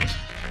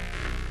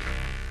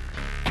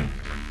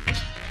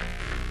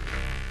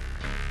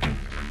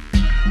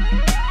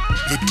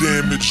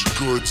Damaged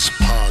Goods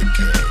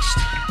Podcast.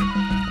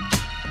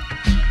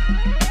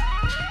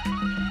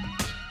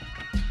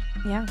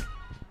 Yeah.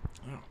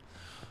 Oh.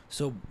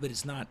 So, but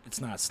it's not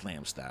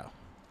slam style.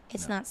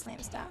 It's not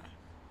slam style.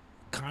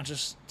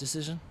 Conscious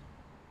decision?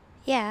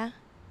 Yeah.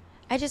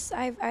 I just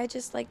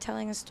like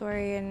telling a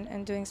story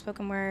and doing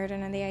spoken word,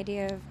 and then the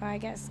idea of, I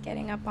guess,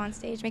 getting up on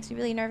stage makes me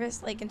really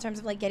nervous, like in terms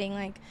of like getting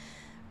like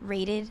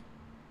rated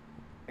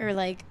or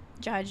like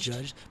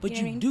judged. But know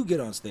you what I mean? do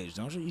get on stage,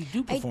 don't you? You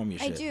do perform your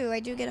shit.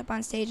 I do get up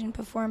on stage and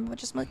perform, but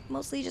just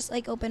mostly just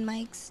like open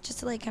mics, just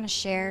to like kind of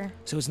share.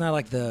 So it's not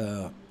like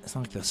the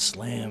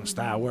slam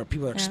style where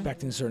people are Yeah.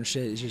 expecting certain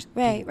shit. It's just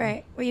Right.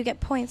 Where you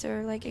get points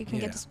or like you can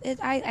get.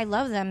 I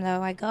love them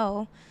though. I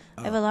go.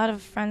 I have a lot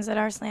of friends that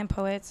are slam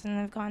poets and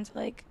have gone to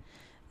like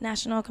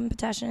national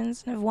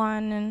competitions and have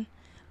won, and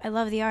I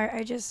love the art.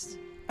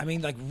 I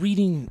mean, like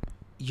reading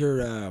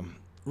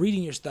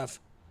your stuff.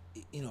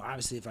 You know,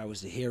 obviously, if I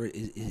was to hear it,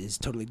 it is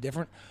totally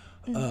different.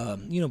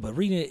 You know, but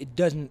reading it,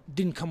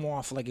 didn't come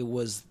off like it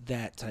was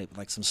that type,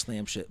 like some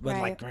slam shit. But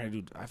Right. like, granted,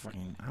 dude, I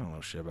don't know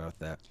shit about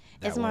that.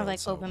 It's more world, like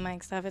so. open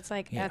mic stuff. It's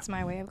like Yeah. that's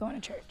my way of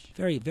going to church.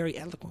 Very, very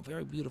eloquent,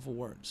 very beautiful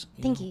words.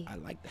 Thank know? you. I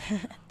like that.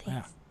 Thanks.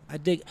 Yeah, I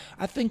dig.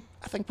 I think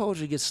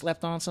poetry gets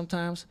slept on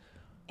sometimes.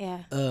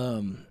 Yeah.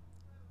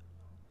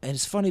 And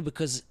it's funny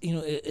because, you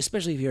know,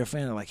 especially if you're a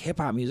fan of like hip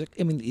hop music,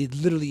 I mean, it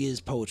literally is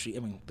poetry.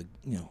 I mean,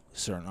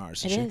 certain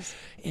artists and It shit.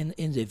 is.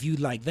 And if you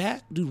like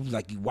that, dude,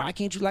 like, why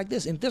can't you like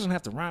this? And it doesn't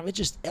have to rhyme. It's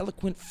just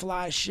eloquent,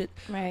 fly shit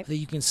Right. that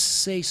you can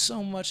say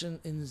so much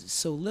in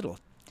so little.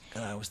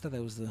 I always thought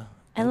that was the.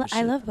 I dopest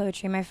shit. love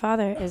poetry. My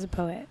father is a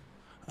poet.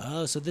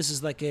 Oh, so this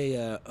is like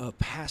a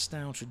passed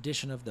down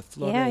tradition of the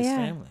Flores Yeah.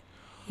 family.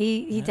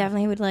 He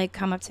definitely would like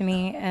come up to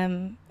me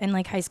in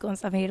like high school and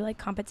stuff, and he'd like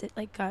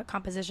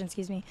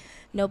composition,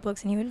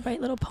 notebooks, and he would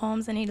write little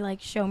poems, and he'd like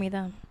show me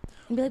them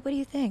and be like, "What do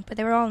you think?" But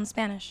they were all in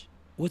Spanish.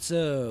 What's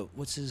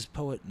his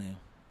poet name?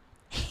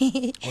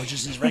 Or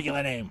just his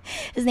regular name?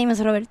 His name is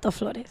Roberto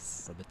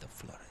Flores. Roberto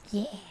Flores.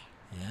 Yeah.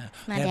 Yeah.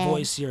 My That dad.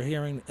 voice you're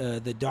hearing,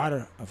 the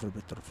daughter of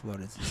Roberto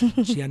Flores,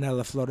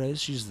 Gianella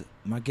Flores. She's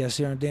my guest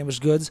here on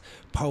Damaged Goods.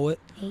 Poet,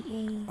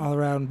 Hey. all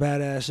around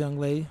badass young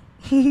lady.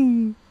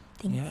 Thanks.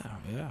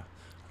 Yeah.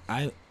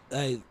 I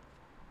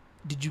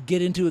did you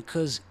get into it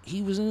because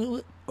he was into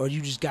it, or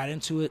you just got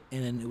into it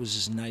and then it was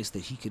just nice that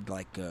he could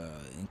like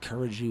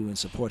encourage you and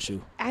support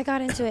you? I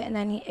got into it, and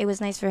then it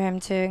was nice for him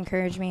to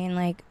encourage me and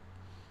like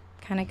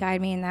kind of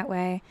guide me in that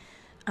way.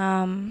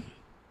 And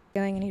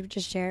he would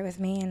just share it with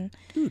me, and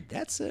Dude,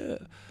 it's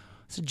a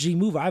G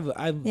move.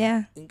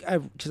 yeah.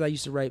 Because I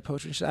used to write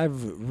poetry. So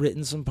I've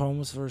written some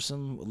poems for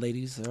some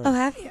ladies. Oh,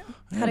 have you?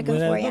 How'd it go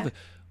for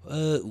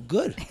you?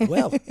 Good.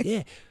 Well,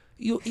 yeah.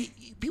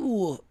 People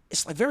will.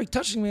 It's like very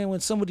touching, man, when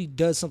somebody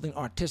does something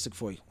artistic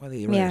for you. Whether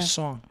they write Yeah. a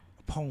song,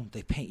 a poem,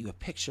 they paint you a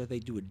picture, they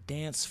do a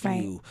dance for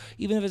Right. you.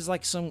 Even if it's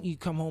like you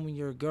come home and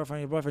your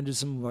girlfriend, your boyfriend do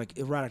some like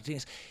erotic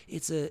dance.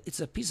 It's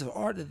a piece of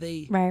art that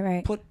they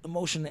Right. put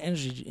emotion and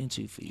energy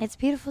into for you. It's a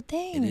beautiful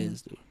thing. It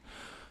is, dude.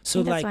 I So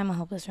think that's like, why I'm a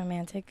hopeless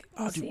romantic.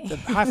 oh, We'll dude, see.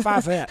 high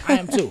five for that. I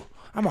am too.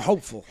 I'm a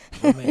hopeful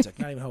romantic,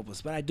 not even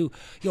hopeless, but I do.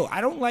 I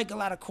don't like a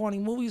lot of corny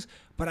movies,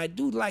 but I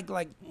do like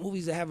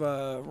movies that have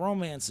a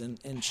romance and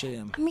shit in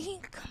them. I mean,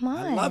 come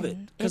on. I love it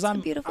It's a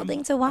beautiful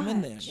thing to watch. I'm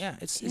in there. Yeah,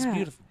 it's Yeah.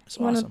 beautiful. It's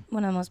One awesome.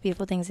 of the most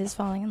beautiful things is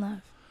falling in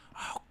love.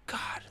 Oh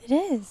God, It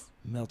is.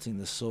 melting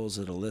the souls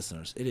of the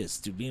listeners. It is.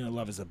 Dude, being in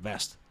love is the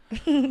best.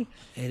 It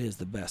is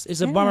the best.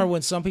 It's a bummer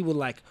when some people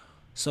like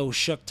so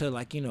shook to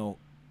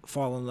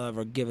fall in love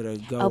or give it a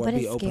go Oh, or but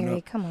be it's open scary.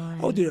 up. Come on.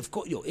 Oh, dude, of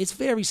course, it's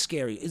very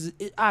scary.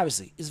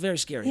 Obviously, it's very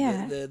scary.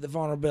 Yeah. The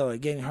vulnerability,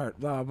 getting hurt,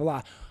 blah, blah,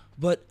 blah.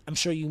 But I'm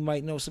sure you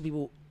might know some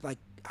people, like,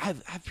 I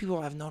have people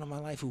I've known in my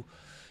life who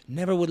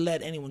never would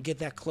let anyone get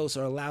that close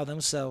or allow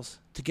themselves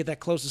to get that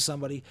close to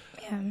somebody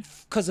Yeah.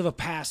 because of a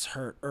past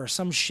hurt or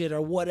some shit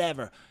or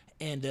whatever.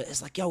 And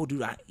it's like, yo,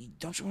 dude,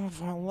 don't you want to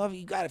fall in love?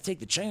 You got to take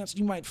the chance.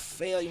 You might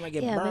fail, you might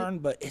get Yeah, but-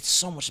 burned, but it's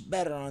so much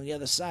better on the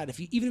other side.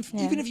 Even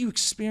if you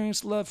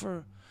experience love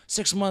for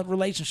 6-month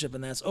relationship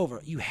and that's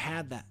over, you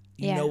had that.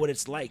 You Yeah. know what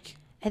it's like.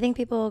 I think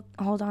people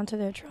hold on to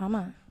their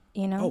trauma,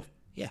 you know? Oh,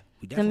 yeah.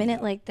 We The definitely minute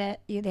do. like that,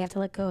 they have to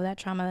let go of that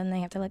trauma, then they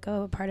have to let go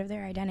of a part of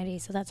their identity.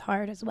 So that's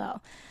hard as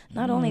well.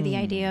 Not only the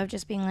idea of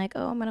just being like,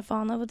 oh, I'm going to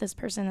fall in love with this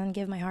person and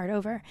give my heart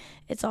over.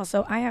 It's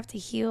also, I have to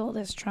heal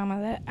this trauma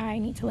that I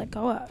need to let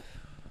go of.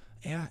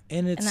 Yeah,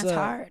 and it's And that's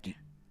hard.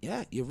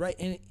 Yeah, you're right.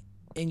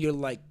 And you're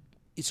like,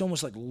 it's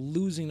almost like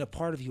losing a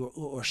part of you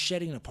or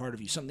shedding a part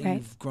of you, something Right.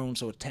 you've grown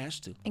so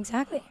attached to.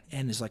 Exactly.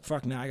 And it's like,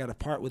 fuck, now I got to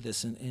part with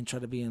this and try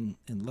to be in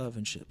love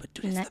and shit. But,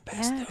 dude, it's the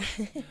best,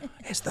 dude.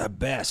 It's the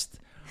best.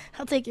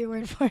 I'll take your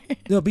word for it.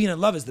 No, being in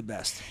love is the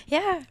best.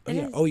 Yeah, Oh, it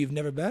yeah. is. Oh, you've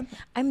never been?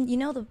 I'm,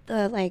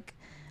 the like,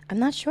 I'm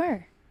not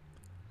sure.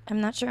 I'm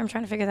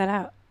trying to figure that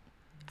out.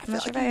 I I'm feel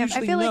not sure like if you I am. I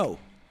usually feel like know.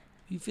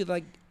 You feel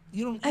like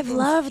you don't. I've you don't-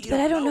 loved, you but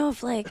I don't know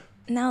if like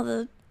now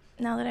that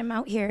I'm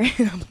out here,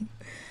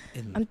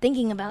 And I'm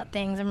thinking about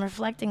things. I'm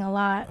reflecting a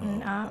lot, and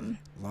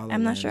La La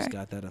I'm not Land sure. has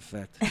got that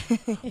effect.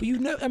 But you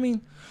know, I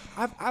mean,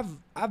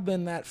 I've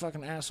been that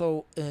fucking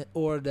asshole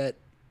or that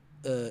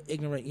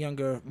ignorant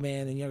younger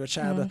man and younger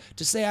child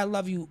to say I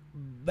love you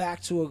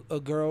back to a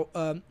girl.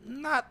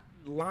 Not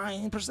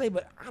lying per se,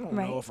 but I don't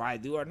know if I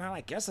do or not.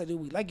 I guess I do.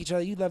 We like each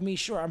other. You love me,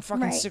 sure. I'm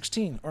fucking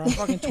 16 or I'm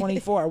fucking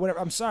 24 or whatever.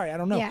 I'm sorry, I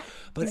don't know. Yeah,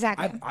 but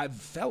exactly. I've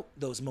felt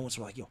those moments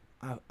where like, yo,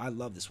 I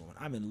love this woman.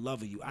 I'm in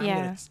love with you.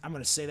 Yeah. I'm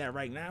gonna say that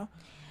right now.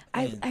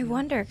 I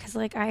wonder because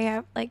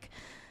I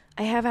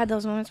have had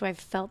those moments where I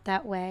felt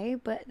that way,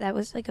 but that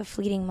was like a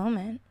fleeting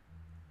moment.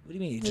 What do you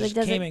mean? It Like,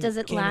 just does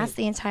it last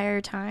the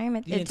entire time?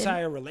 The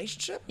entire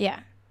relationship?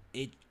 Yeah.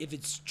 If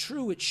it's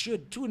true, it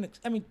should to an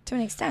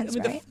extent,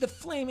 right? The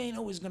flame ain't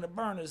always gonna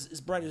burn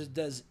as bright as it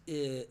does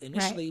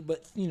initially,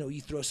 but you know,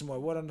 you throw some more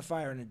wood on the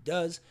fire and it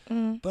does.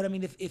 But I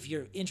mean, if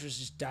your interest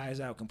just dies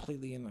out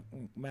completely in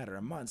a matter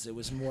of months, it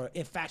was more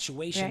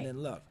infatuation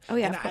than love. Oh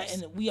yeah,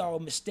 and we all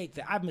mistake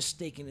that. I've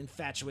mistaken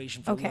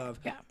infatuation for love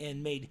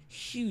and made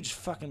huge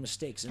fucking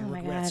mistakes and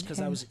regrets because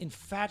I was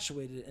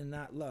infatuated and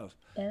not love.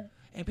 Yeah.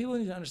 And people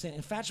need to understand,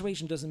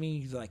 infatuation doesn't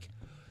mean you like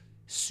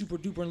super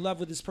duper in love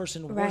with this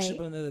person, worship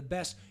them, they're the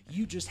best.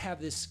 You just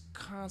have this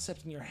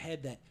concept in your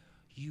head that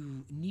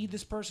you need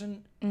this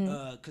person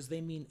because they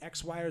mean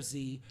X, Y, or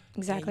Z.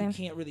 Exactly. And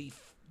you can't really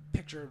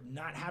picture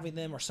not having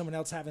them or someone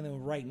else having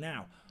them right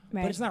now.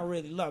 Right. But it's not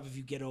really love if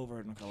you get over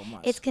it in a couple of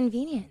months. It's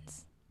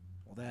convenience.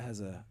 Well, that has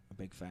a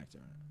big factor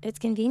in it. It's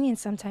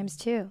convenience sometimes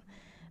too.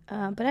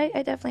 But I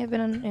definitely have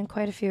been in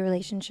quite a few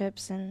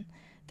relationships, and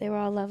they were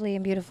all lovely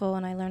and beautiful,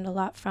 and I learned a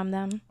lot from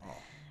them.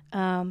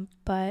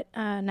 But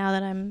now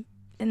that I'm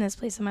in this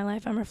place in my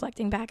life, I'm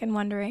reflecting back and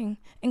wondering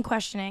and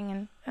questioning,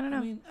 and I don't know.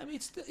 I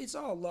mean, it's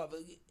all love.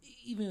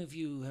 Even if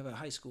you have a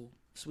high school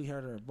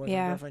sweetheart or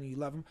boyfriend, girlfriend, and you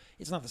love them,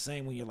 it's not the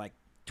same when you're like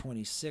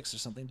 26 or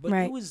something. But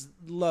it was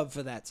love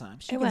for that time.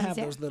 So you can have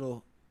those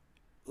little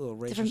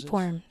different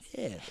forms.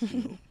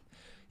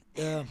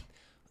 Yeah.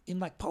 In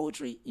like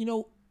poetry, you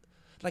know,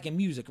 like in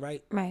music,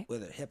 right? Right.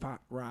 Whether hip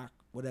hop, rock,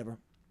 whatever,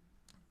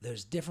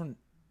 there's different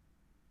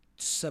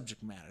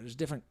subject matter. There's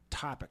different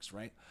topics,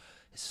 right?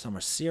 Some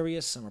are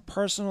serious, some are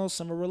personal,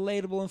 some are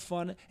relatable and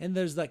fun. And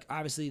there's like,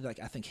 obviously, like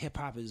I think hip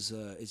hop is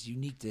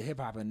unique to hip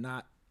hop and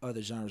not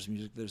other genres of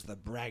music. There's the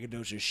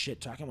braggadocious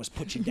shit talking, almost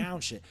put you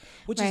down shit,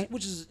 which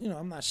is you know,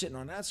 I'm not shitting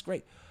on that. That's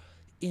great.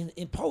 In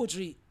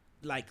poetry,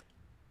 like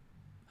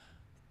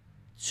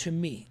to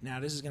me, now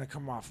this is gonna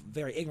come off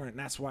very ignorant, and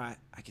that's why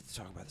I get to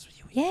talk about this with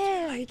you.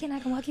 Yeah, I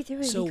can walk you through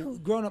it. So cool.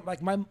 growing up,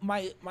 like my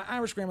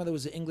Irish grandmother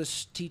was an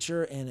English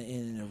teacher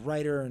and a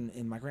writer,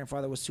 and my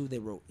grandfather was too. They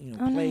wrote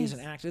plays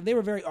and acted. They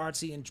were very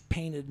artsy and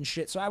painted and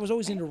shit. So I was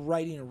always into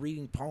writing and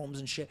reading poems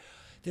and shit.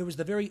 There was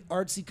the very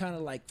artsy kind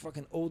of like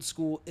fucking old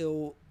school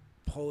ill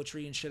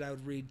poetry and shit I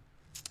would read.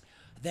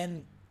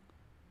 Then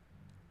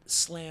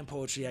slam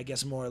poetry, I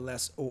guess, more or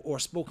less, or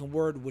spoken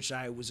word, which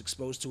I was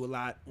exposed to a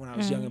lot when I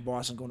was young in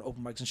Boston, going to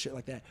open mics and shit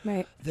like that.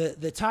 Right.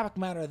 The topic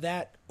matter of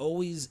that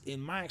always,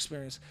 in my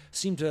experience,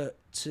 seemed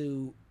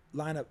to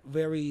line up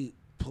very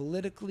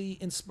politically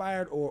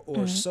inspired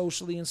or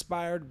socially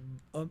inspired,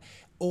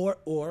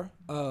 or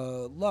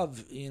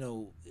love,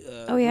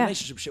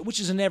 relationship shit, which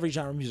is in every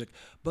genre of music.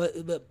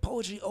 But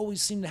poetry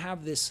always seemed to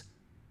have this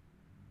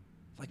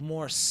like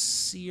more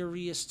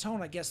serious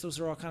tone. I guess those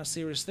are all kind of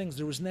serious things.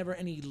 There was never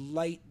any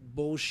light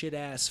bullshit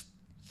ass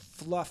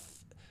fluff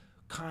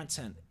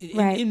content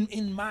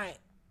in my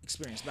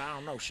experience, but I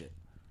don't know shit.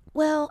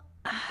 Well,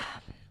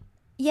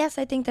 yes,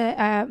 I think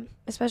that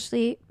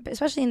especially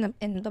in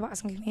the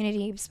Boston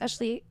community,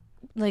 especially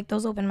like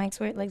those open mics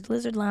where like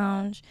Lizard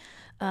Lounge,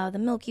 the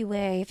Milky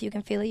Way, If You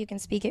Can Feel It, You Can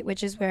Speak It,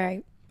 which is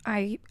where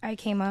I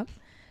came up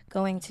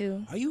going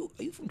to. Are you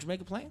from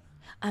Jamaica Plain?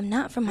 I'm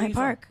not from Hyde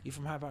Park. You're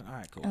from Hyde Park? All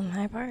right, cool. I'm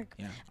Hyde Park.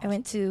 Yeah, awesome. I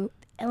went to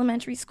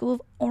elementary school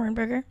of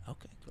Orenburger.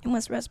 Okay, cool. In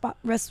West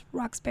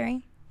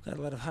Roxbury. Got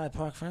a lot of Hyde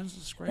Park friends.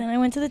 That's great. Then I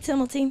went to the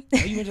Timothy. Oh,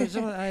 you went to the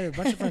Timothy? I had a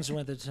bunch of friends who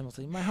went to the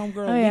Timothy. My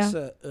homegirl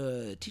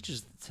Lisa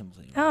teaches the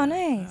Timothy. Oh,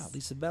 nice. Wow,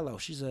 Lisa Bello.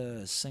 She's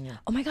a singer.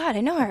 Oh my God,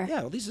 I know her.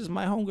 Yeah, Lisa's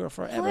my homegirl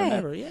forever and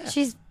ever. Yeah,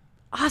 she's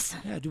awesome.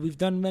 Yeah, dude, we've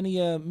done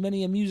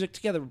many music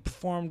together. We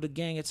performed a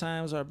gang at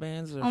times, our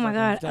bands. Oh my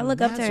God, I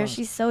look up to her.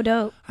 She's so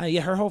dope. Yeah,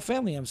 her whole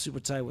family I'm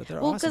super tight with. They're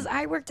awesome. Well, because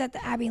I worked at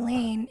the Abbey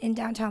Lane in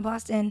downtown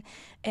Boston,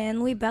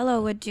 and Louis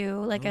Bello would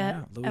do like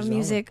a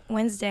music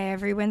Wednesday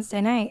every Wednesday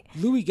night.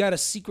 Louis got a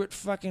secret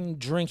fucking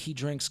drink he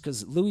drinks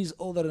because Louis is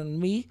older than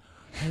me.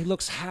 And he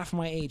looks half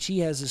my age.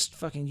 He has this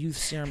fucking youth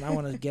serum I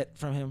want to get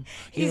from him.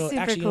 He's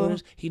super cool.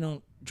 He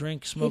don't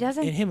drink, smoke. He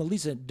doesn't? And him and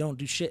Lisa don't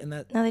do shit. And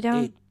that no, they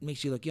don't. It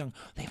makes you look young.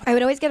 I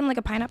would always get him like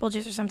a pineapple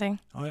juice or something.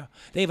 Oh yeah,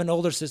 they have an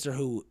older sister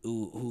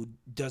who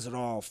does it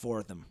all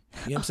for them.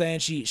 You know what I'm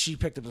saying? She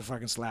picked up the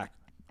fucking slack.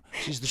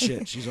 She's the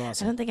shit. She's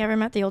awesome. I don't think I ever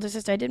met the older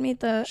sister. I did meet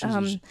the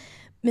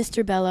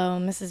Mr. Bello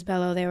and Mrs.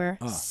 Bello. They were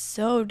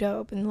so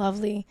dope and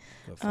lovely.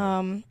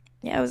 Yeah,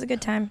 it was a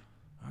good time.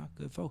 Oh,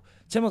 good folk.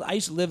 Timothy, I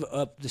used to live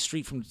up the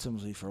street from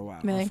Timothy for a while.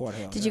 Really? On Fort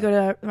Hill. Did you go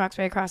to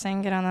Roxbury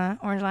Crossing, get on the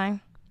Orange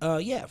Line?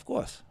 Yeah, of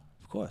course.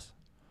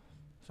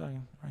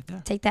 fucking right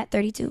there. Take that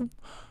 32.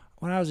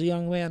 When I was a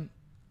young man,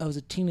 I was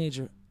a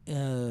teenager.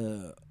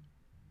 No,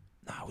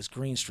 it was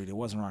Green Street. It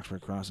wasn't Roxbury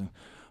Crossing.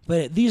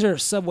 But these are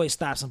subway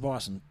stops in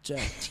Boston,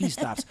 T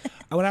stops.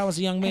 When I was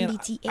a young man,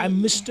 I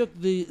mistook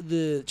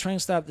the train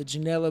stop that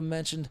Janela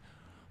mentioned,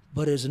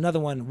 but there's another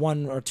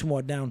one or two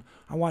more down.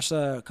 I watched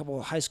a couple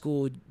of high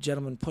school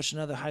gentlemen push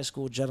another high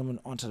school gentleman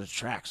onto the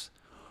tracks,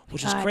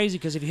 which is crazy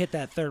because if you hit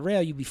that third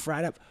rail, you'd be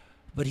fried up.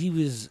 But he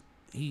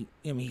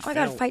I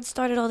got fights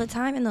started all the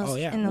time in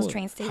those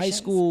train stations. High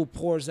school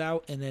pours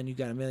out, and then you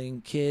got a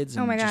million kids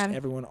and just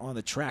everyone on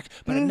the track.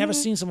 But I've never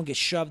seen someone get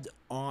shoved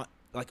on.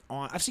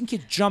 I've seen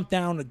kids jump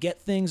down to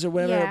get things or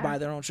whatever by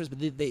their own choice, but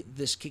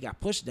this kid got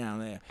pushed down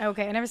there.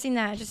 Okay, I never seen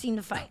that. I just seen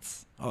the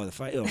fights. Oh, the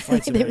fight! Oh,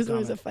 fights are there was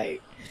always a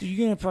fight. Dude,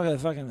 you're gonna probably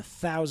have fucking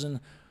 1,000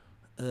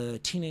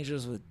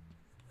 teenagers with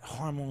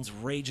hormones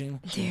raging,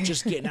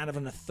 just getting out of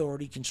an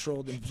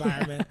authority-controlled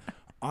environment.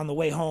 On the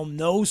way home,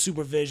 no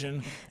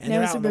supervision, and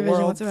they're out in the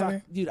world.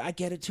 Fuck, dude, I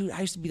get it too.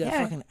 I used to be that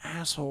fucking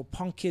asshole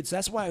punk kid. So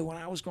that's why when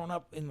I was growing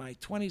up in my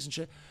 20s and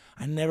shit,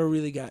 I never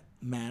really got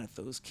mad at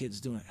those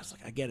kids doing it. I was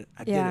like, I get it.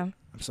 I did it.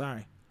 I'm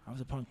sorry. I was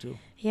a punk too.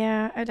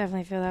 Yeah, I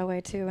definitely feel that way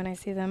too when I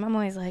see them. I'm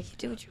always like,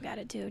 do what you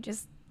gotta do.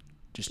 Just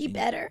be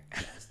better.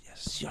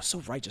 Yes, you're so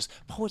righteous.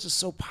 Poets are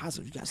so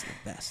positive. You guys are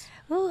the best.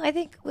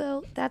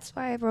 Well, that's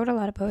why I wrote a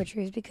lot of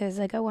poetry, is because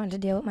like I wanted to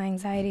deal with my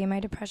anxiety and my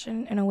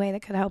depression in a way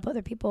that could help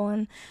other people,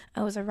 and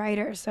I was a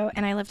writer,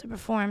 and I love to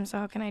perform, so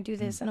how can I do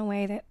this in a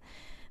way that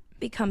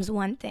becomes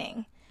one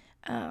thing?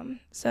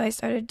 So I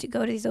started to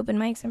go to these open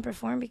mics and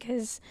perform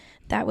because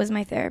that was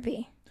my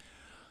therapy.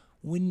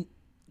 Would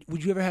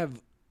you ever have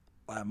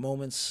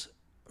moments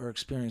or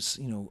experience,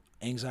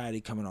 anxiety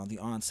coming on, the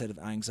onset of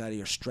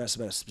anxiety or stress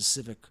about a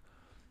specific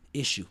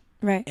issue,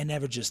 right? And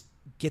never just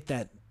get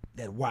that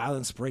wild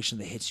inspiration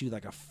that hits you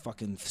like a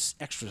fucking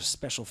extra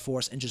special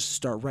force and just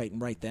start writing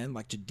right then,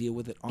 like to deal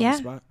with it on the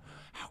spot?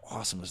 How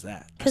awesome is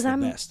that? That's the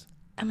best.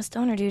 I'm a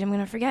stoner, dude. I'm going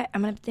to forget.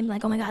 I'm going to think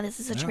like, oh my God, this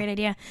is such a great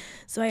idea.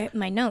 So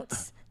my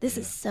notes, this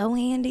is so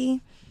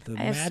handy. The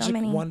magic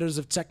wonders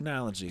of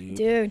technology.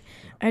 Dude,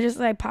 I just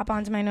like pop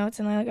onto my notes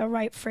and I'll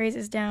write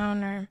phrases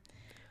down, or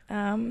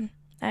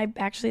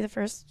the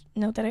first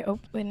note that I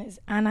open is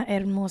Ana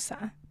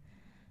Hermosa.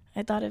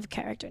 I thought of a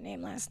character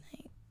name last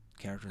night.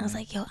 I was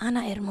like, yo,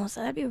 Ana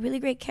Hermosa. That'd be a really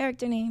great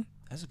character name.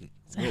 That's a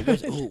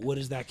good. What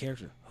is that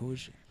character? Who is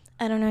she?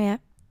 I don't know yet.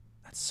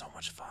 That's so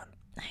much fun.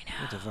 I know.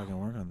 I have to fucking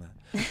work on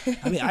that.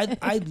 I mean,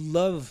 I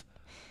love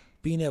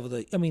being able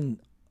to. I mean,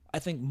 I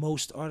think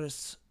most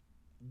artists,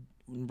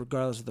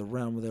 regardless of the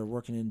realm where they're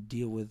working in,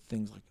 deal with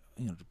things like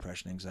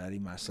depression, anxiety,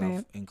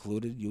 myself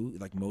included. You,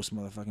 like most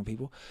motherfucking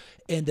people,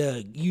 and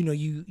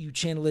you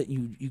channel it,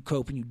 and you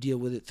cope, and you deal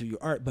with it through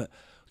your art, but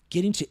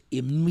getting to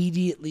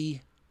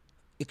immediately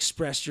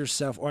express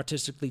yourself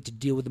artistically to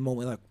deal with the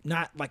moment, like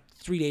not like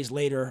 3 days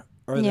later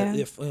or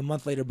a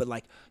month later, but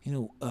like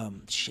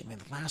shit, man.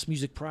 The last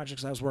music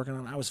projects I was working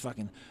on, I was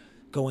fucking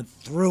going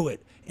through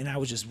it, and I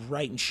was just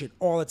writing shit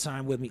all the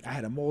time with me. I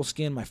had a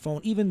moleskin, my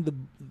phone, even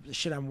the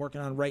shit I'm working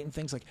on, writing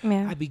things like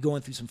I'd be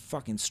going through some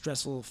fucking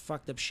stressful,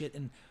 fucked up shit,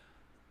 and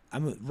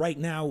I'm right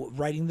now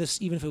writing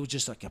this, even if it was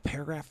just like a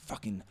paragraph,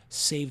 fucking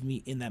saved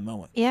me in that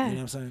moment. Yeah. You know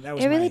what I'm saying? That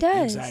was really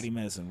does. Anxiety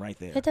medicine right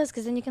there. It does,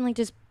 because then you can like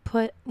just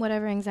put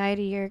whatever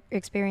anxiety you're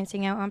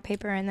experiencing out on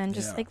paper and then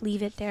just like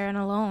leave it there and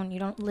alone. You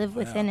don't live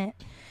within it.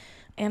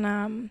 And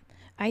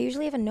I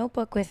usually have a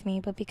notebook with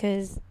me, but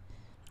because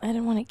I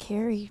didn't want to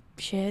carry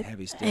shit.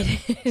 Heavy stuff.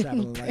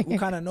 What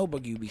kind of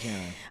notebook you be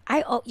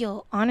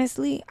carrying?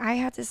 Honestly, I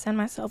had to send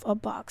myself a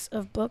box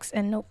of books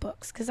and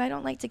notebooks because I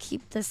don't like to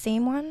keep the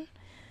same one.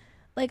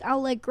 Like,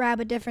 I'll like grab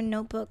a different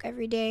notebook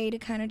every day to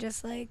kind of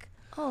just like,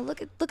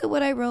 look at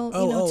what I wrote,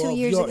 2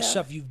 years ago.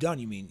 Stuff you've done,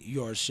 you mean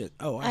your shit?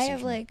 Oh, I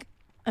have like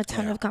a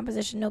ton of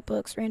composition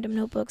notebooks, random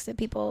notebooks that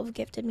people have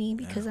gifted me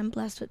because I'm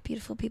blessed with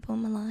beautiful people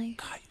in my life.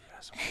 God,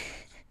 you're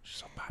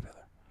so popular.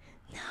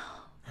 No.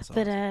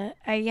 But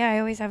I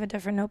always have a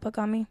different notebook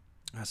on me.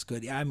 That's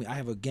good. Yeah, I mean, I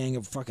have a gang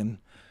of fucking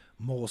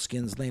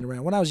moleskins laying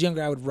around. When I was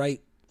younger, I would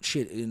write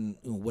shit in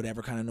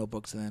whatever kind of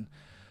notebooks. And then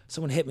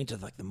someone hit me to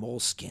like the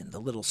moleskin, the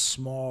little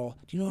small.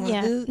 Do you know what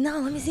I do? No,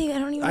 let me see. I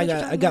don't even.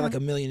 I got like a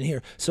million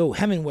here. So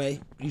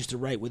Hemingway used to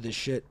write with this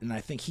shit, and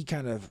I think he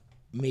kind of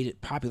made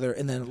it popular,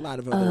 and then a lot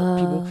of other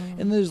people.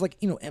 And there's like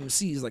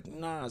MCs like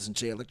Nas and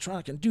Jay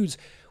Electronica, and dudes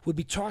would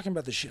be talking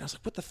about this shit. I was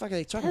like, what the fuck are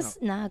they talking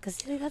about? Nah, because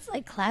that's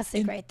like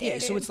classic right there. Yeah,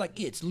 so it's like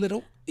it's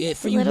little.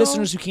 For you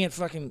listeners who can't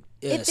fucking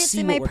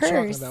see what we're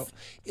talking about,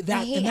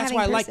 and that's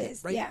why I like it.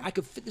 Right? Yeah. I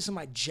could fit this in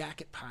my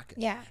jacket pocket.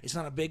 Yeah, it's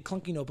not a big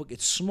clunky notebook.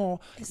 It's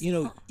small.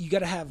 You got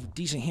to have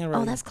decent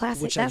handwriting. Oh, that's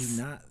classic. Which I do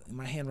not.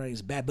 My handwriting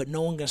is bad, but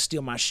no one gonna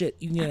steal my shit.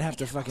 You need to have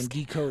to fucking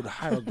decode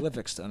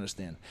hieroglyphics to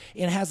understand.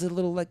 And it has a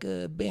little like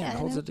a band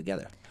holds it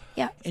together.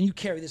 Yeah. And you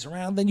carry this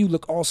around, then you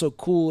look also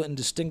cool and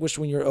distinguished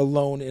when you're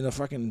alone in a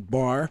fucking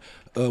bar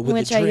with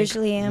which a drink, I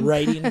usually am.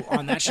 writing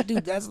on that shit.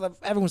 Dude,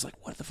 everyone's like,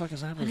 what the fuck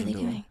is that person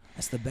doing?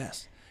 That's the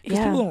best. Because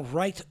people don't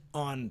write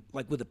on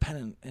like with a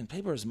pen and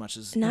paper as much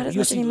as not as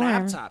you much see anymore.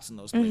 laptops in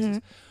those places.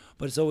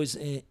 But it's always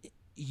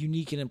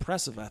unique and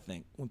impressive. I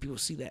think when people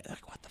see that,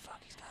 like, what the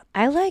fuck, he's got.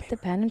 I like the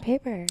pen and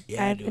paper.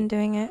 Yeah, I've been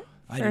doing it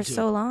for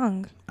so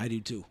long. I do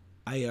too.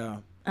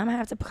 I'm gonna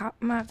have to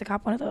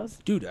cop one of those.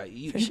 Dude,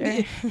 For sure.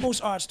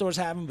 most art stores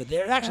have them, but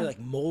they're actually like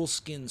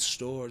Moleskine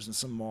stores and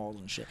some malls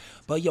and shit.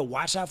 But yo,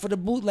 watch out for the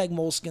bootleg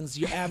Moleskines.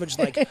 Your average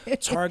like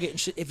Target and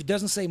shit. If it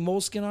doesn't say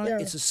Moleskine on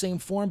it, it's the same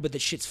form, but the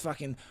shit's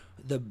fucking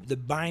the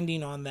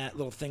binding on that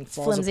little thing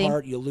falls flimsy.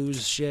 apart. You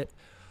lose shit.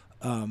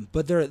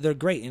 But they're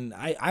great, and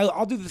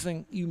I'll do the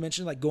thing you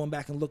mentioned, like going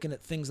back and looking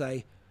at things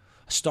I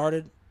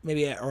started.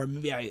 Maybe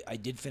I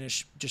did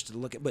finish just to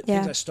look at, but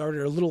things I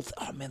started are little.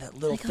 Oh man, that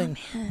little thing.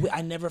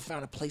 I never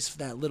found a place for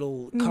that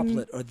little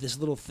couplet or this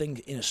little thing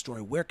in a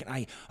story. Where can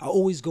I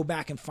always go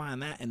back and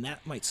find that, and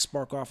that might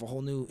spark off a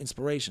whole new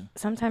inspiration.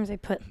 Sometimes I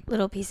put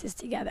little pieces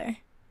together.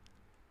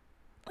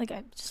 Like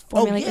I just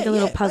formulate like a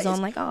little puzzle. Right.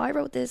 I'm like, oh, I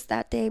wrote this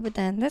that day, but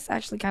then this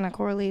actually kind of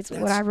correlates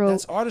with what I wrote.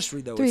 That's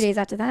artistry, though. 3 days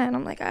after that, and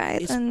I'm like, all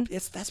right, then.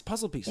 That's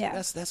puzzle pieces. Yeah.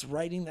 That's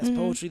writing. That's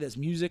poetry. That's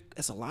music.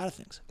 That's a lot of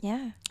things.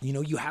 Yeah. You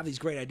know, you have these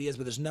great ideas,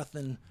 but there's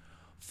nothing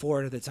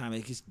for it at the time.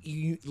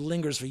 It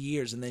lingers for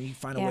years, and then you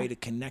find a way to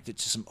connect it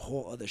to some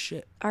whole other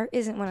shit. Art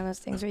isn't one of those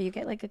things where you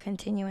get like a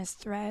continuous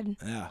thread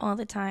all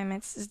the time.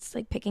 It's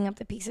like picking up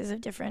the pieces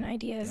of different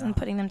ideas and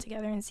putting them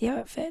together and see how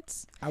it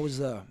fits. I was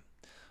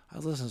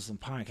listening to some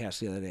podcasts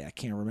the other day. I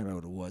can't remember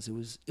what it was.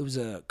 It was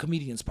a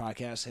comedian's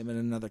podcast, him and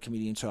another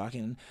comedian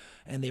talking,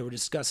 and they were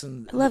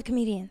discussing. I love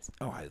comedians.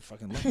 Oh, I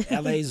fucking love it.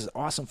 LA's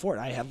awesome for it.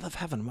 I love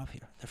having them up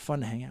here. They're fun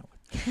to hang out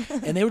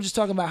with. And they were just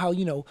talking about how,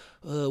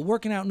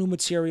 working out new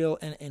material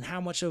and how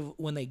much of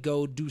when they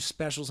go do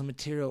specials and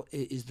material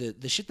is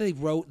the shit they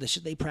wrote, the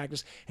shit they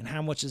practice, and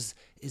how much is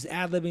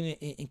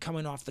ad-libbing and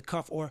coming off the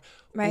cuff, or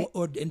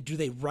and do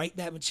they write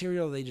that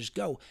material or they just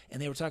go?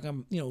 And they were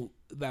talking,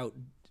 about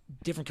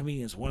different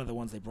comedians. One of the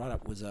ones they brought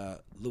up was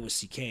Louis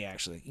C.K.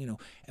 actually,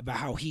 about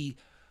how he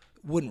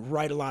wouldn't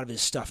write a lot of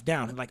his stuff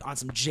down, like on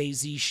some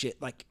Jay-Z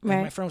shit. Like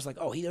my friend was like,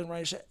 "Oh, he doesn't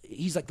write shit.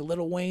 He's like the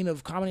Lil Wayne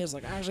of comedy." I was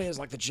like, "Actually, it's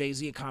like the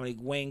Jay-Z of comedy.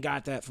 Wayne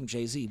got that from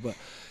Jay-Z." But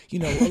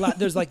a lot.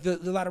 There's like a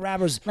lot of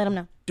rappers Let them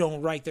know.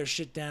 don't write their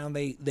shit down.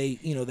 They they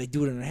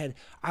do it in their head.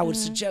 I would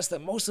suggest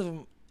that most of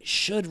them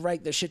should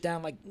write their shit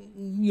down. Like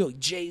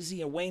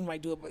Jay-Z or Wayne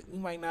might do it, but you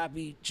might not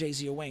be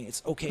Jay-Z or Wayne.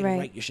 It's okay to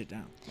write your shit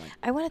down. Like,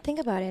 I want to think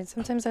about it.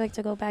 Sometimes I like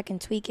to go back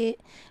and tweak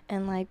it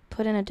and like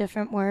put in a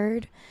different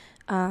word.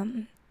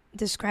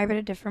 Describe it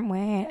a different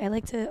way. I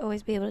like to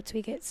always be able to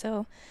tweak it.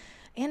 So,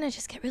 and I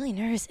just get really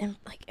nervous and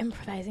like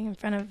improvising in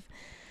front of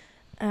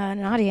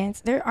an audience.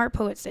 There are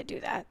poets that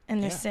do that,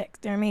 and they're sick.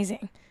 They're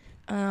amazing.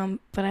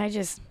 But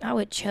I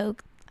would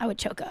choke. I would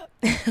choke up.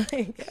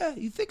 Yeah,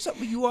 you think so?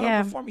 But you are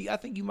a performer. I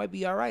think you might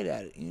be all right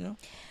at it.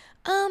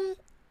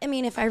 I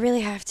mean, if I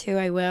really have to,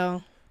 I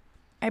will.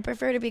 I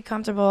prefer to be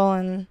comfortable,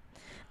 and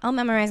I'll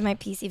memorize my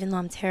piece, even though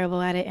I'm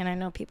terrible at it. And I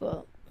know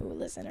people who will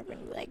listen are going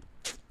to be like,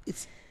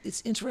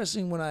 It's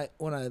interesting when I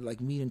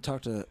like meet and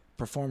talk to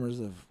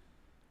performers of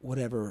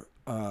whatever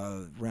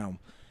realm.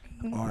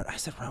 Art. I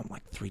said realm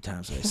like 3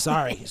 times today.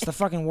 Sorry, it's the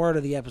fucking word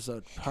of the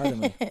episode. Pardon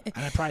me.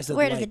 And I probably said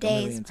word like of the day a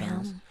is million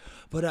times. realm.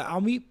 But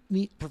I'll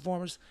meet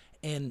performers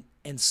and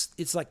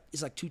it's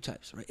like 2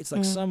 types, right? It's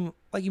like some,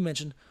 like you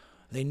mentioned,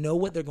 they know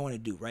what they're going to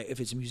do, right? If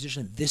it's a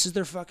musician, this is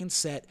their fucking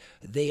set.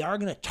 They are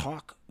going to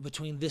talk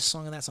between this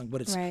song and that song,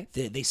 but it's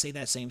they say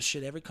that same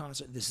shit every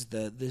concert. This is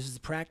the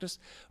practice.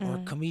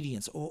 Or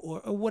comedians or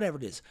whatever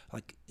it is,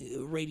 like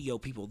radio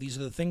people. These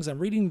are the things I'm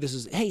reading. This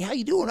is, hey, how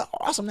you doing?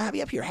 Awesome to have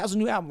you up here. How's the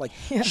new album? Like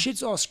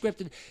shit's all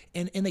scripted,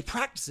 and they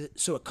practice it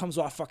so it comes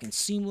off fucking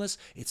seamless.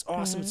 It's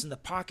awesome. It's in the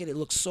pocket. It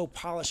looks so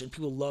polished, and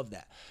people love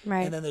that.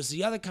 Right. And then there's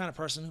the other kind of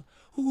person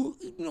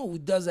who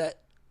does that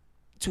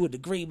to a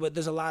degree, but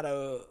there's a lot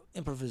of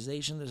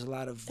improvisation. There's a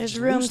lot of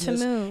room to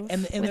looseness, move,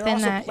 and they're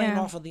also that, playing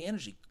off of the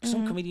energy.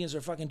 Some comedians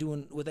are fucking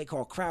doing what they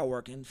call crowd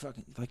work, and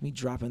fucking like me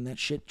dropping that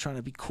shit, trying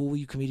to be cool,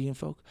 you comedian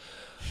folk.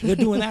 They're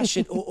doing that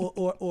shit,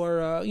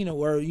 or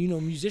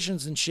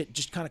musicians and shit,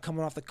 just kind of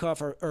coming off the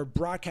cuff, or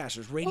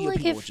broadcasters, radio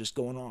people are just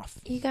going off.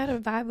 You gotta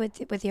vibe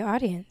with your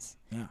audience.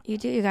 Yeah, you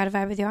do. You gotta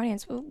vibe with your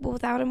audience. Well,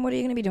 without them, what are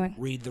you gonna be doing?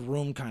 Read the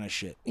room, kind of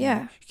shit.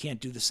 Yeah, you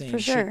can't do the same For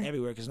shit sure.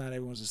 everywhere because not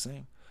everyone's the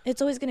same. It's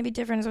always going to be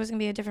different. It's always going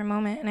to be a different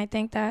moment. And I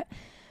think that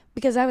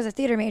because I was a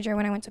theater major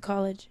when I went to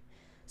college.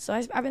 So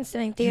I've been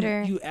studying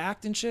theater. You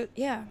act and shit?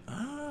 Yeah.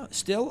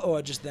 Still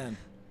or just then?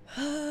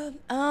 So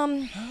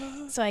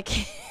I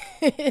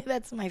can't,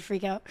 that's my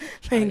freak out,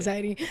 my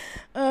anxiety.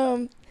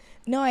 No,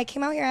 I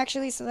came out here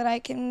actually so that I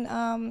can,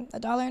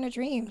 a dollar and a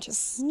dream.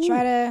 Just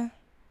try to.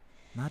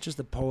 Not just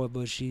a poet,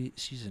 but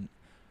she's an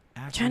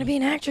actor. Trying to be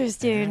an actress,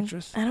 dude. An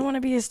actress? I don't want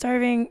to be a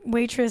starving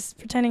waitress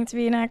pretending to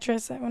be an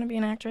actress. I want to be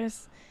an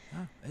actress.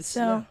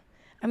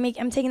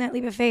 I'm taking that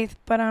leap of faith,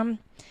 but I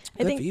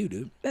think for you,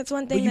 dude. That's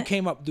one thing. But you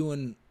came up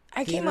doing.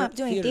 I came up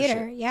doing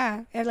theater,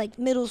 yeah, at like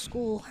middle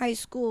school, high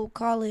school,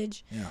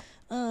 college. Yeah.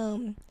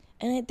 And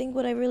I think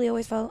what I really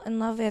always fell in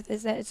love with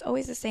is that it's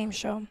always the same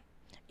show.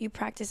 You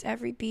practice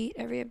every beat,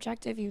 every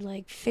objective. You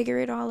like figure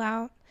it all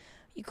out.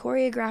 You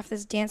choreograph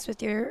this dance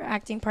with your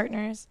acting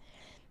partners,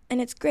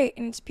 And it's great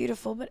and it's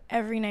beautiful, but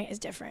every night is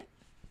different.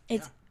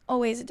 It's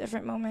always a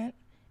different moment.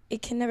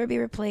 It can never be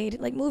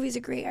replayed. Like, movies are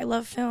great. I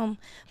love film,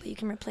 but you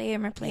can replay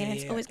and replay, and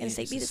it's always going to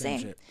be the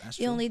same.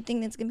 The only thing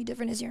that's going to be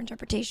different is your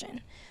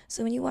interpretation.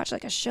 So when you watch,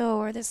 like, a show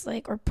or this,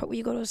 like, or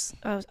you go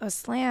to a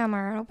slam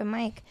or an open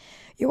mic,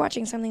 you're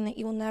watching something that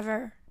you will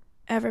never,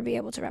 ever be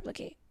able to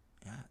replicate.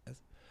 Yeah.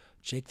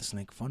 Jake the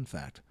Snake, fun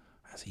fact.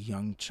 As a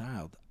young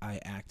child, I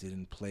acted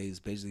in plays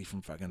basically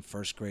from fucking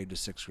 1st grade to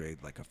 6th grade,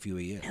 like a few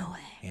a year. No way.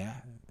 Yeah,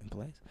 in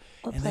plays.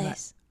 What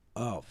plays?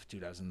 Oh,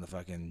 dude, I was in the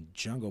fucking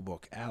Jungle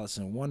Book, Alice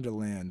in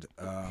Wonderland.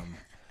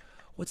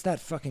 What's that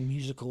fucking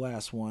musical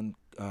ass one?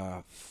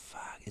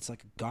 It's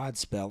like a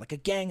Godspell, like a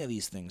gang of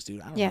these things,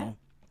 dude. I don't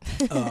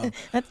know.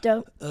 That's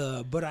dope.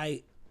 But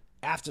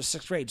after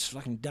 6th grade, just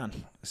fucking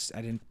done.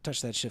 I didn't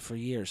touch that shit for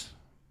years.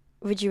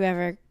 Would you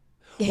ever?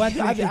 Well,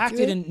 I've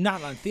acted in,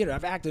 not on theater.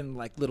 I've acted in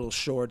like little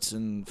shorts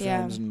and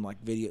films and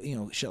like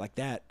video, shit like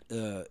that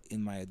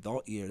in my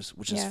adult years,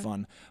 which is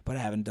fun. But I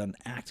haven't done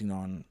acting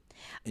on.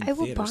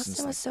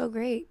 Boston was so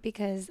great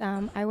because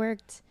I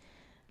worked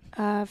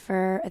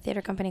for a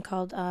theater company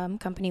called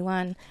Company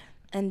One,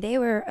 and they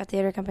were a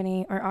theater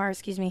company, a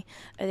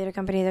theater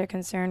company that are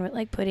concerned with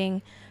like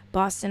putting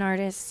Boston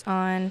artists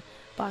on,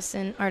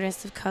 Boston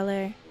artists of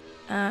color,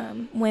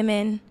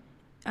 women.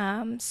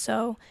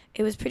 So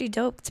it was pretty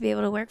dope to be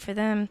able to work for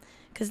them,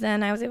 because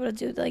then I was able to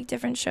do like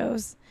different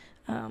shows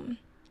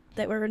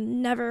that were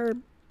never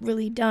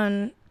really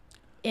done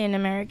in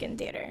American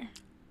theater.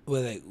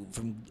 Were they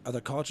from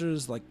other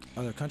cultures, like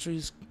other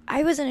countries?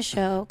 I was in a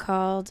show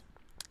called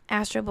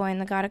Astro Boy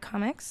and the God of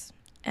Comics,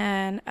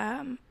 and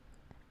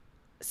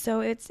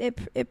so it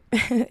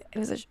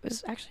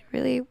was actually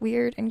really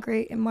weird and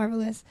great and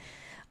marvelous,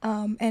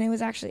 and it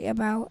was actually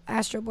about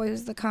Astro Boy,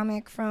 who's the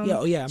comic from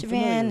I'm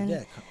Japan, familiar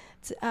with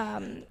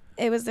that.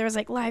 there was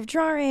like live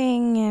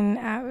drawing, and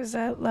it was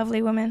a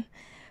lovely woman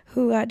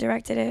who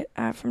directed it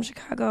from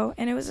Chicago,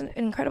 and it was an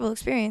incredible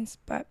experience,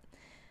 but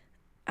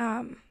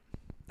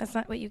that's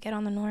not what you get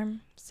on the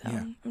norm. So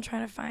I'm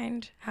trying to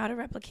find how to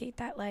replicate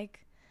that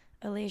like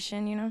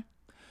elation,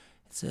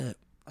 It's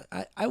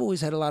I've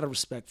always had a lot of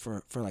respect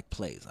for like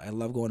plays. I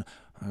love going.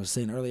 I was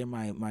saying earlier,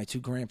 my 2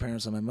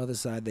 grandparents on my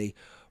mother's side, they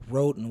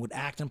wrote and would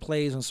act in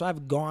plays, and so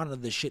I've gone to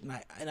this shit. And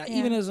I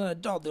even as an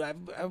adult, dude, I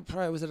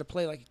probably was at a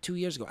play like 2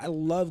 years ago. I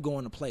love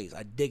going to plays.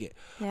 I dig it.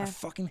 I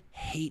fucking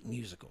hate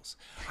musicals.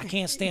 I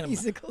can't stand them.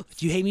 Musicals.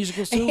 Do you hate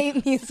musicals too? I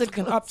hate musicals.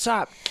 Fucking up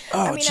top. Oh,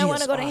 I mean, I want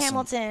to go to awesome.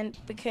 Hamilton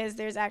because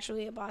there's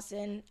actually a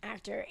Boston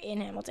actor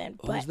in Hamilton.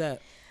 But, who's that?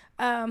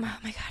 Oh my God,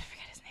 I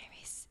forgot his name.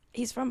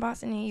 He's from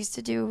Boston. He used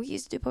to do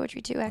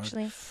poetry too,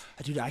 actually.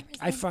 Dude, I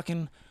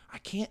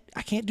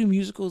can't do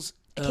musicals.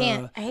 I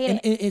can't. I hate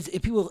it.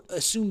 And people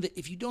assume that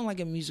if you don't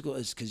like a musical,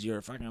 it's because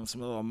you're fucking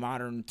some little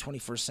modern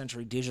 21st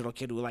century digital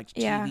kid who likes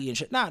TV and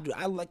shit. Nah, dude,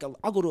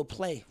 I'll go to a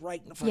play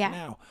right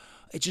now.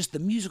 It's just the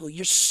musical.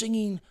 You're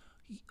singing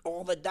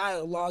all the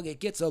dialogue. It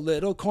gets a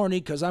little corny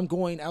because I'm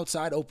going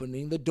outside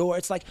opening the door.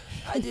 It's like,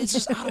 it's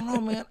just, I don't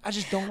know, man. I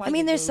just don't like it. I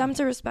mean, there's dude. some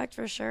to respect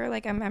for sure.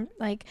 Like, I'm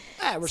like,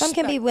 respect. some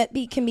can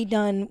be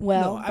done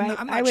well. No, but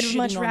I'm not I would shitting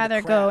much on the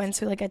rather craft. go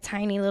into like a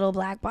tiny little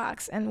black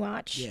box and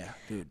watch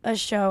a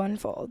show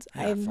unfold.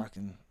 That's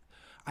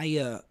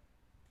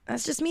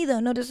just me though.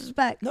 No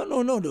disrespect.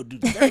 No,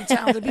 dude. Very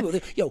talented people.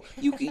 Yo,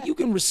 you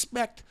can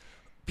respect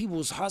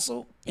people's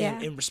hustle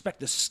and respect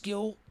the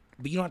skill,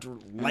 but you don't have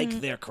to like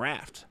their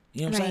craft.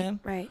 You know what I'm saying?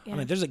 Right. Yeah. I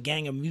mean, there's a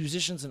gang of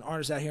musicians and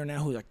artists out here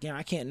now who are like,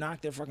 I can't knock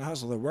their fucking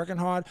hustle. They're working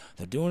hard.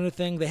 They're doing their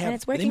thing. And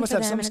it's working for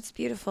them, and it's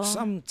beautiful.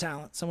 Some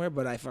talent somewhere,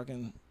 but I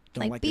fucking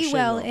don't like be the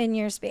well shit, in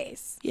your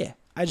space. Yeah,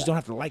 I just don't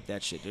have to like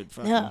that shit, dude.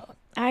 Fucking, no,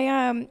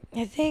 I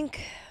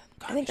think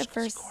the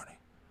first. Corny.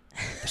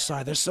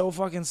 Sorry, they're so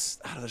fucking.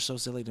 They're so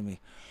silly to me.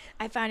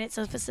 I found it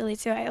so silly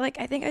too.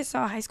 I think I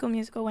saw High School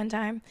Musical one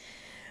time.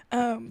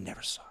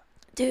 Never saw it.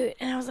 Dude,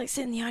 and I was like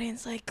sitting in the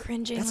audience like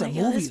cringing. That's like,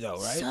 a movie this though,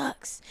 right?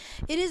 Sucks.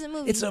 It is a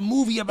movie. It's a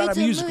movie about a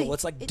musical. Movie.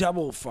 It's like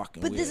double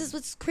fucking. But weird. this is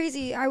what's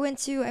crazy. I went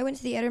to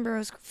the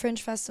Edinburgh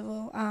Fringe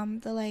Festival,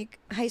 the like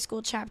high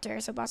school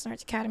chapter. So Boston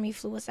Arts Academy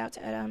flew us out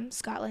to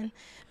Scotland,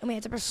 and we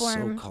had to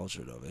perform. So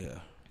cultured over here.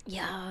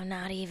 Yo,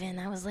 not even.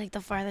 That was like the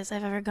farthest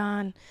I've ever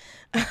gone.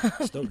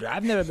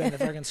 I've never been to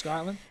fucking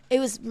Scotland. It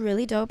was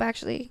really dope,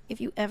 actually.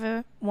 If you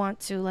ever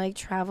want to like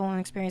travel and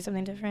experience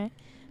something different,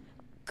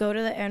 go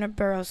to the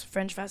Edinburgh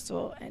Fringe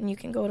Festival, and you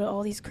can go to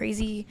all these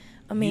crazy,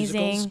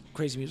 amazing,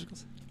 crazy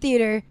musicals,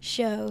 theater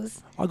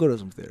shows. I'll go to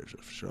some theater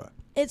shows for sure.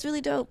 It's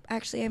really dope.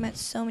 Actually, I met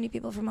so many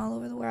people from all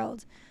over the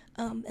world.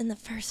 In the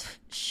first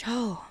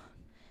show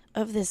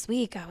of this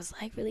week, I was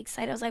like really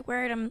excited. I was like,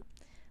 word, I'm a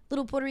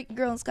little Puerto Rican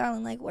girl in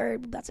Scotland. Like,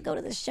 word, we're about to go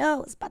to this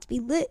show. It's about to be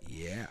lit.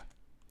 Yeah.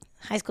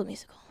 High School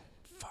Musical.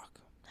 Fuck.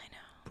 I know.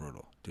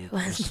 Brutal. Dude, it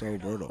was so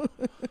brutal.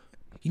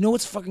 You know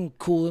what's fucking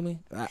cool to me?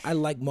 I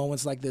like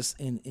moments like this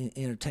in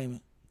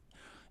entertainment.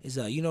 Is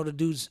the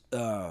dudes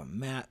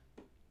Matt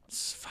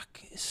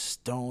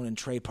Stone and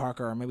Trey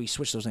Parker, or maybe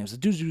switch those names. The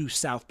dudes who do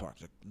South Park,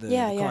 the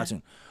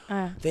cartoon.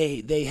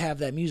 They have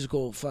that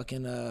musical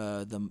fucking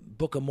the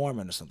Book of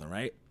Mormon or something,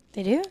 right?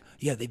 They do?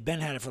 Yeah, they've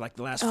been at it for like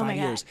the last Oh 5 my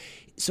God. years.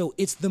 So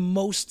it's the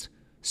most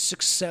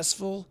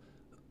successful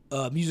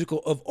musical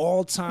of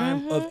all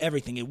time of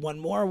everything. It won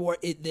more awards.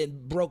 It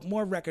then broke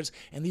more records.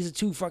 And these are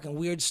two fucking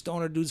weird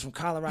stoner dudes from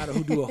Colorado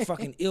who do a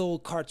fucking ill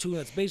cartoon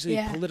that's basically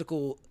Yeah.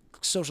 political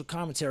social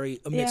commentary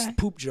amidst Yeah.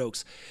 poop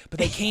jokes. But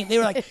they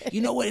were like,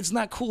 you know what? It's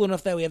not cool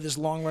enough that we have this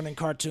long running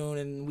cartoon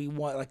and we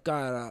want like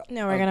God.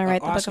 No, we're gonna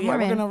write the Book Oscar. of Yeah, we're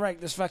Mormon. gonna write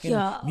this fucking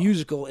Yeah.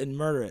 musical and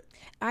murder it.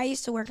 I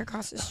used to work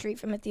across the street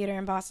from a theater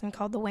in Boston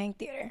called the Wang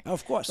Theater.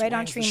 Of course, Right on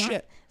Wang's the Tremont.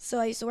 shit. So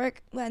I used to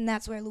work, and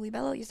that's where Louis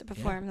Bello used to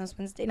perform those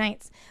Wednesday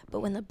nights.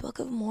 But when the Book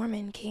of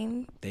Mormon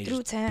came They through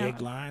just town,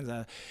 big lines,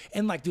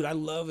 and like, dude, I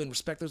love and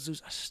respect those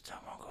dudes. I still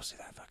won't go see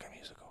that fucking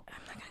musical. I'm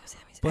not gonna go see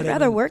that music. But I'd I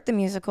rather mean- work the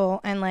musical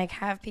and like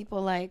have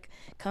people like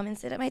come and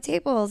sit at my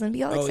tables and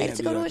be all Oh, yeah, excited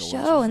to be go to like a a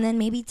show, watch. and then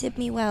maybe tip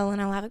me well,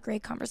 and I'll have a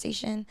great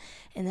conversation,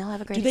 and they'll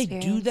have a great Do they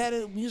experience. do that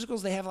at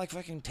musicals? They have like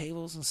fucking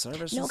tables and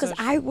service. No, and because such?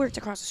 I worked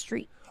across the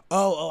street.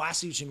 Oh, I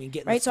see what you mean.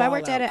 Getting Right, the so I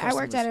worked Fallout at I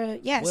worked at customers.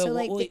 a yeah. Well, so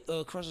like wait,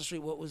 across the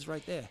street, what was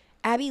right there?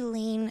 Abbey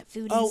Lane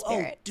Food and Oh,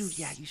 Spirits. dude,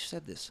 yeah, you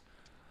said this.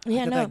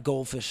 Yeah, I got no. that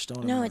goldfish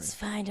stone. in No, memory. it's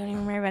fine. Don't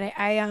even worry about it.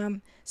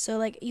 I so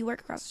like you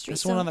work across the street.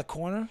 That's so the one on the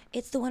corner.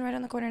 it's the one right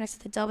on the corner next to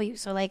the W.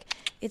 So like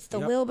it's the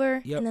Yep,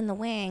 Wilbur yep. and then the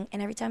Wang,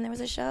 and every time there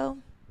was a show,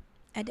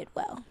 I did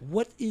well.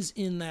 What is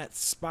in that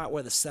spot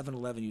where the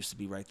 7-Eleven used to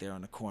be right there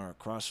on the corner,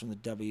 across from the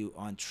W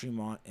on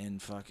Tremont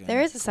and fucking.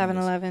 There is a Columbus?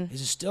 7-Eleven.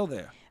 Is it still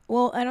there?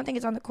 Well, I don't think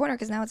it's on the corner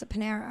because now it's a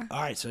Panera. All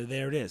right, so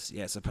there it is.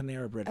 Yeah, it's a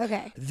Panera Bread.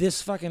 Okay. This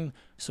fucking,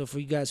 so for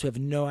you guys who have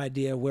no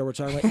idea where we're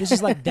talking about, this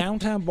is like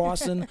downtown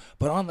Boston,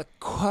 but on the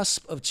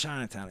cusp of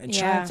Chinatown. And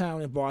Yeah.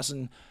 Chinatown in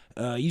Boston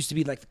used to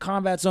be like the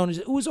combat zone.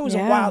 It was always a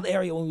Yeah. wild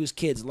area when we was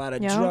kids. A lot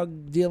of Yeah.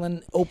 drug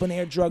dealing, open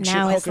air drug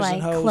Now shit, it's hookers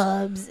and like hoes.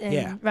 clubs and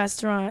Yeah.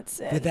 restaurants.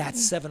 But And, that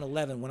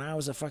 7-Eleven, when I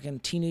was a fucking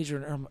teenager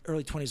in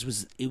early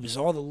 20s, it was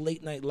all the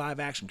late night live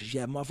action because you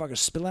had motherfuckers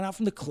spilling out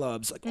from the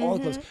clubs, like all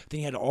the clubs. Then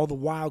you had all the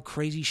wild,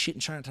 crazy shit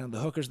in Chinatown, the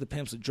hookers, the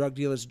pimps, the drug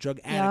dealers, the drug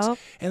addicts. Yup.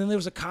 And then there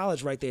was a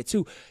college right there,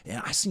 too.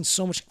 And I seen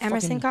so much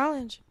Emerson fucking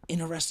College.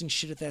 interesting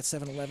shit at that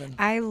 7-Eleven.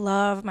 I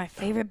love my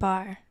favorite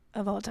bar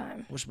of all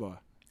time, Which bar?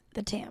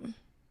 the Tam.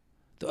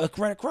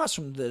 Right across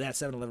from that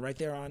 7-Eleven, right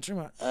there on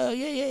Tremont. Oh,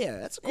 yeah.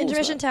 That's a cool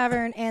Intermission spot.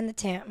 Tavern and the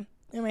Tam.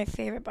 They're my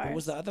favorite bars. What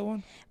was the other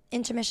one?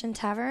 Intermission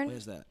Tavern.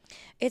 Where's that?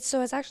 It's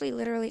actually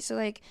literally so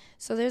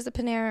there's the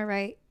Panera,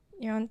 right?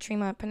 You're on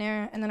Tremont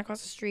Panera, and then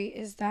across the street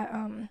is that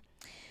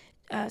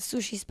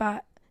sushi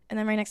spot, and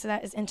then right next to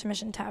that is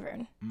Intermission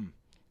Tavern,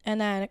 and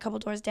then a couple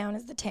doors down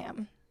is the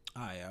Tam.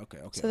 Oh, yeah, okay.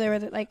 So they were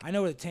like I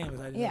know where the Tam is.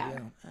 I didn't Yeah.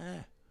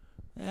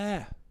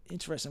 know.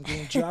 Interesting. I'm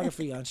doing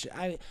geography on shit.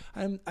 I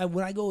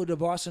when I go to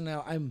Boston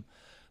now, I'm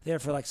there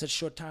for like such a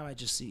short time. I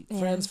just see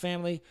friends,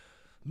 family,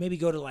 maybe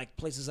go to like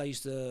places I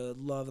used to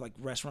love, like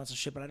restaurants and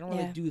shit. But I don't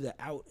really Yeah. do the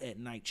out at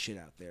night shit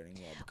out there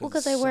anymore. well,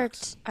 Because because it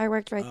sucks. I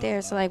worked right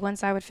there. So like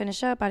once I would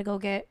finish up, I'd go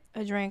get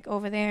a drink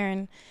over there,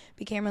 and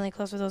became really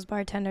close with those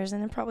bartenders,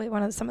 and they're probably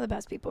some of the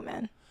best people,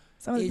 man.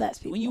 Some of the best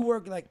people. When you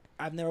work like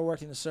I've never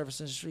worked in the service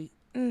industry.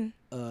 Mm.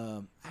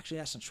 Actually,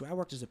 that's not true. I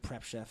worked as a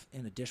prep chef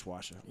and a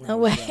dishwasher. when No I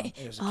was way.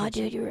 young. As a Oh, kid.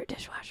 dude, you were a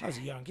dishwasher. I was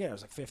a young kid. I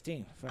was like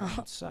 15.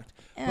 Fucking sucked.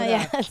 Yeah, But, yeah,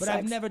 that but I've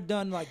sucks. never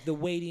done like the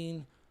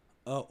waiting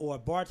or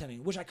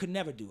bartending, which I could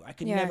never do. I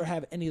could Yeah. never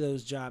have any of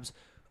those jobs.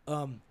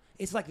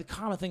 It's like the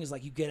common thing is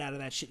like you get out of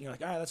that shit and you're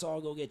like, all right, let's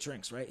all go get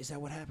drinks, right? Is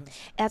that what happens?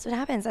 That's what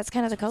happens. That's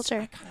kind of the I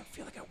culture. kind of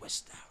feel like I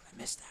missed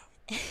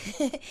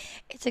out.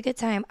 It's a good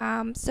time.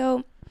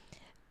 So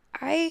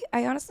I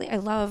honestly I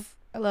love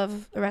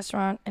the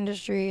restaurant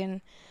industry,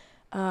 and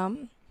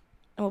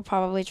we'll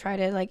probably try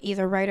to like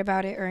either write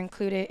about it or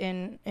include it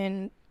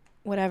in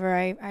whatever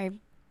I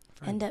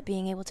end up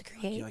being able to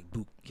create.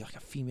 You're like a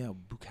female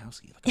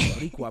Bukowski, like a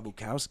Boricua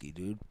Bukowski,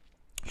 dude.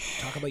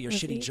 Talk about your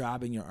shitty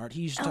job in your art.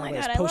 He used to Oh talk my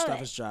about God, his I love post it.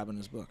 office job in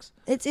his books.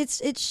 It's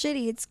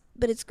shitty.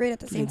 But it's great at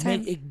the same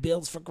time. It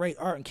builds for great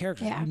art and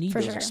character. Yeah, You need for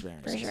those sure,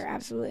 experiences. for sure,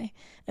 absolutely.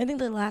 I think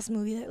the last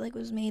movie that like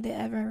was made that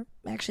ever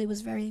actually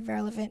was very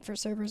relevant for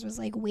servers was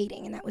like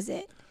Waiting, and that was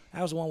it.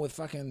 That was the one with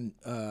fucking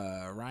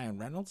Ryan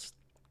Reynolds.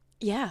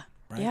 Yeah,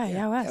 Right?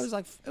 yeah, it was.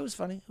 It was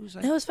funny. It was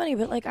like, It was funny,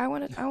 but like I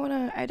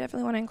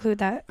definitely want to include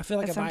that. I feel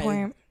like at if some I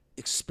point.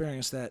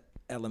 experienced that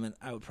element,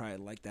 I would probably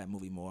like that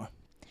movie more.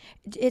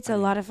 It's a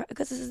lot of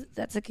because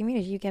that's a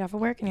community. You get off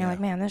of work and you're Yeah. like,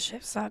 man, this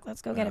shit sucks.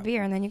 Let's go get a Yeah.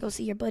 beer, and then you go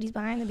see your buddies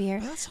behind the beer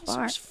Well, that sounds so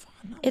bar. much fun.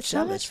 I'm It's so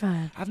jealous. much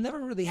fun. I've never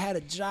really had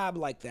a job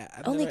like that.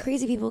 I've Only never,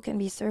 crazy people can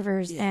be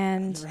servers, yeah,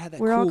 and I've never had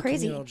that we're cool all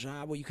crazy. communal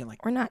job where you can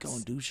like We're nuts. go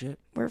and do shit.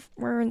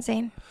 We're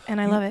insane,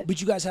 and I love it.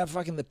 But you guys have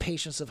fucking the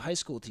patience of high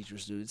school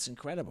teachers, dude. It's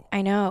incredible.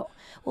 I know.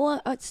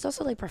 Well, it's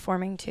also like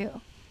performing too.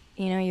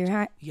 You know, You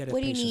gotta what have do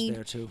you patience need?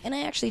 there too. And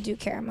I actually do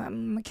care.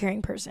 I'm a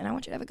caring person. I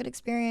want you to have a good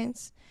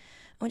experience.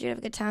 I want you to have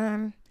a good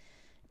time.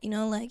 You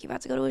know, like you're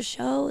about to go to a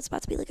show. It's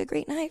about to be like a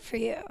great night for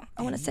you.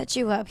 I want to set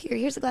you up.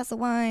 Here's a glass of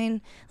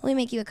wine. Let me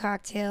make you a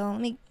cocktail.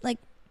 Let me like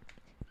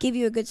give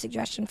you a good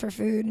suggestion for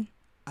food.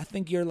 I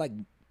think you're like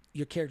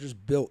your character's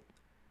built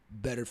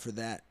better for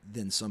that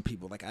than some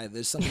people. Like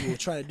there's some people who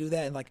try to do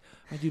that, and like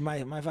I do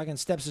my fucking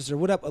stepsister.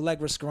 What up,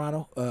 Allegra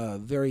Scarano?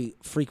 Very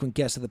frequent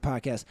guest of the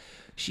podcast.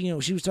 She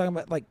was talking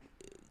about like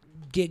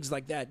gigs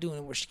like that, doing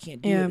it where she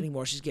can't do it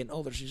anymore. She's getting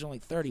older. She's only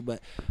 30, but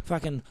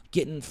fucking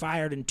getting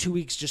fired in 2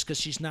 weeks just because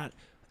she's not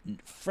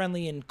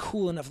friendly and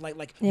cool enough,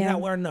 like you're not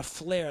wearing enough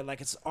flair,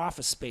 like it's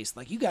office space,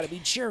 like you got to be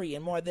cheery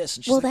and more of this.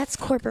 And she's that's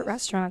corporate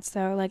restaurants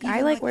though. Like I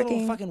like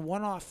working fucking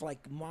one-off, like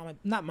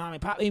not mom and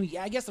pop. I mean,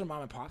 I guess they're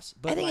mom and pops,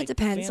 but I think like, it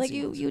depends. Like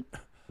ones. you.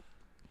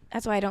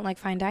 That's why I don't like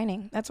fine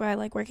dining. That's why I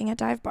like working at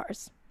dive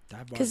bars.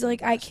 Because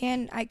like I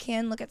can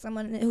look at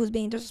someone who's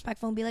being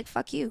disrespectful and be like,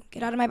 "Fuck you,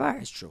 get out of my bar."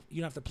 It's true.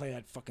 You don't have to play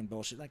that fucking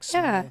bullshit. Like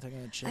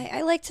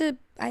I like to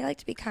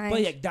be kind.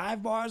 But yeah,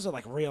 dive bars are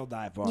like real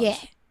dive bars. Yeah.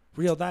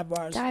 Real dive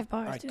bars? Dive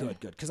bars, all right, dude.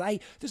 good. Because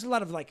there's a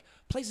lot of like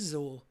places that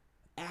will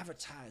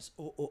advertise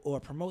or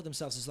promote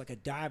themselves as like a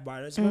dive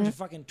bar. There's a bunch of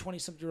fucking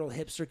 20-something-year-old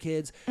hipster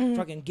kids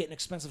fucking getting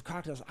expensive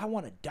cocktails. I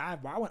want a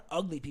dive bar. I want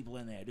ugly people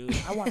in there, dude.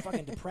 I want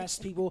fucking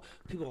depressed people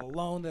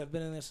alone that have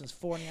been in there since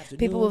 4 in the afternoon.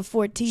 People with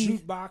 4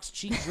 teeth. Jukebox,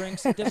 cheap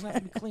drinks. It doesn't have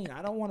to be clean.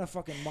 I don't want a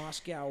fucking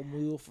Moscow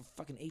mule for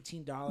fucking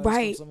 $18.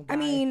 Right. From some guy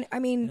I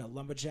mean, in a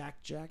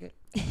lumberjack jacket.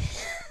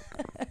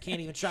 Can't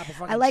even chop a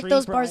fucking I like tree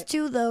those per bars night.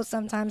 too, though.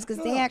 Sometimes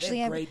because they actually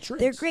have great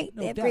drinks. they're great.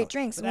 No They have doubt. great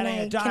drinks But when that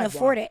ain't I a dive can bar.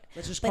 afford it.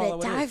 Let's just But call at it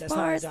what it is. dive That's not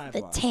a bars, dive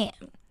the bar. tam.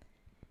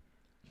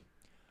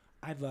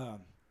 I've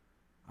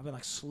been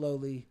like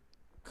slowly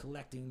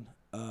collecting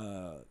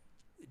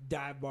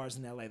dive bars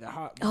in LA. They're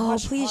hard. Oh,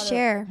 please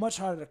share. Much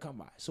harder to come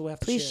by. So we'll have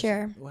to Please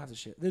share. We'll have to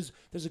share. There's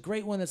a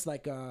great one that's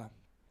like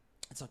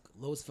it's like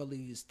Los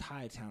Feliz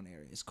Thai Town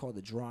area. It's called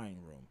the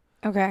Drawing Room.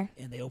 Okay.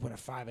 And they open at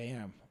 5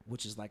 a.m.,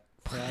 which is like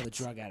for all the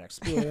drug addicts.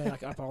 People are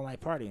like up all night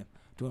partying,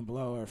 doing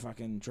blow or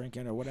fucking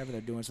drinking or whatever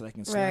they're doing, so they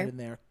can slide in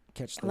there,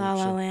 catch the La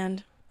La shit.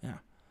 Land. Yeah.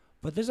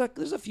 But there's a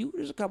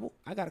couple.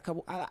 I got a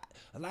couple.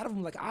 A lot of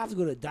them, like I have to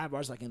go to dive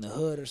bars like in the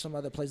hood or some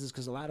other places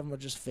because a lot of them are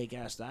just fake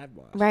ass dive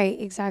bars. Right,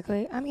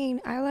 exactly. I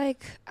mean, I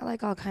like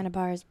all kind of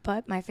bars,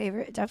 but my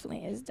favorite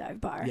definitely is dive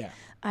bar. Yeah.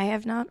 I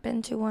have not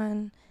been to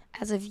one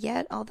as of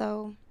yet,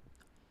 although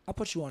I'll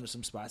put you on to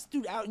some spots,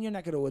 dude. Out in your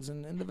neck of the woods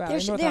in the valley.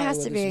 there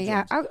has to be.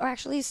 Yeah,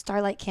 actually,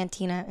 Starlight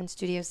Cantina in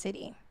Studio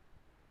City.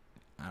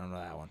 I don't know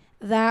that one.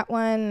 That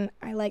one,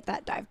 I like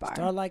that dive bar.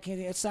 Starlight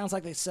Candy. It sounds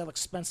like they sell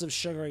expensive,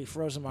 sugary,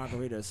 frozen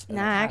margaritas.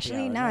 Nah,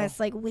 actually, no. It's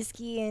like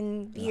whiskey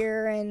and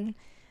beer, and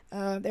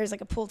there's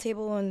like a pool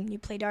table, and you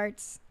play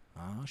darts.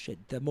 Oh,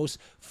 shit. The most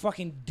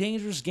fucking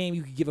dangerous game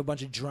you could give a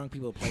bunch of drunk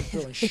people to play,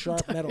 throwing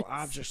sharp metal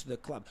objects to the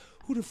club.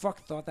 Who the fuck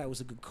thought that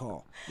was a good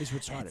call? It's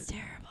retarded.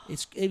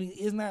 It's terrible.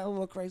 Isn't that a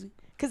little crazy?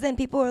 Because then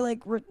people are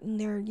like,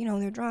 they're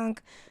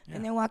drunk,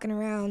 and they're walking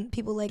around.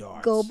 People like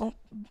Darts. go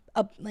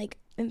up like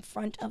in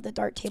front of the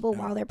dart table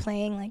while they're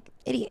playing, like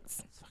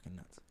idiots. It's fucking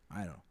nuts.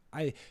 I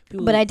don't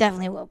know. But I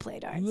definitely will play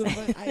darts.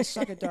 I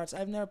suck at darts.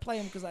 I've never played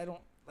them because I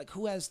don't. Like,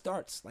 who has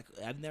darts? Like,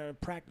 I've never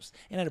practiced.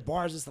 And at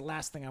bars, it's the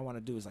last thing I want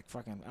to do is, like,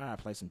 fucking, all right,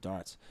 play some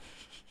darts.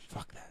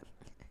 Fuck that.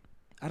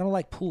 I don't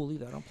like pool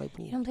either. I don't play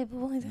pool. You don't play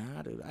pool either?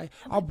 Nah, dude.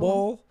 I'll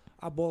bowl.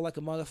 I'll bowl like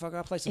a motherfucker.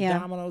 I'll play some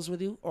dominoes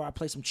with you, or I'll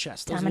play some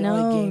chess. Those are the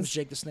only games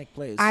Jake the Snake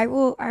plays. I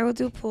will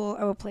do pool.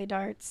 I will play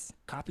darts.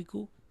 Copy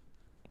cool?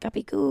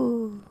 Copy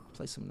cool.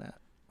 Play some of that.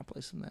 I'll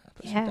play some of that.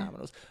 Play some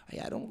dominoes.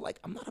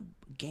 I'm not a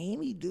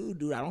gamey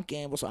dude. I don't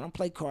gamble, so I don't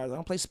play cards. I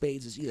don't play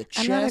spades. It's either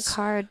chess. I'm not a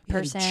card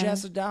person.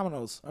 Chess or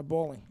dominoes or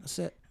bowling. That's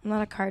it. I'm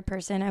not a card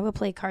person. I will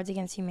play Cards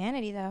Against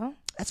Humanity, though.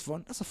 That's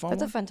fun. That's a fun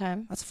That's one. a fun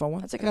time. That's a fun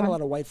one. That's a I good got one. a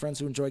lot of white friends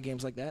who enjoy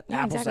games like that.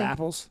 Yeah, Apples exactly. to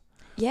apples.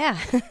 Yeah.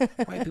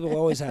 White people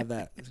always have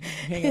that.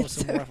 Hang out with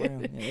some rough,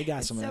 they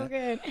got some so of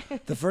that.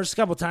 good. The first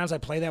couple times I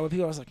played that with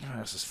people, I was like, oh,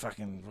 this is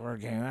fucking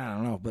board game. I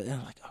don't know. But then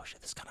I'm like, oh,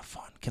 shit, this is kind of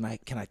fun. Can I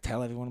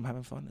tell everyone I'm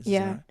having fun? Is this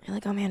all right? You're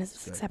like, oh, man, is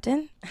this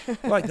accepted?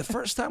 Well, like, the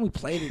first time we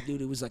played it,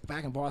 dude, it was like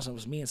back in Boston. It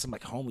was me and some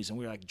like homies, and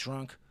we were like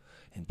drunk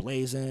and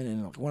blazing,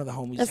 and like one of the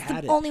homies That's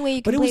had the it. only way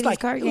you can But it play was these like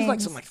card it was like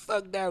games. some like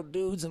thugged out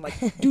dudes and like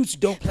dudes who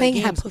don't play Playing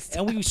games. apples to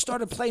And we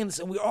started playing this,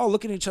 and we were all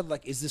looking at each other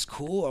like, "Is this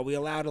cool? Are we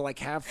allowed to like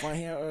have fun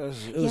here?" It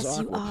was Yes,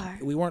 you awkward. are.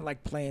 We weren't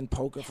like playing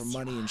poker for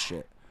money and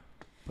shit,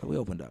 but we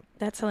opened up.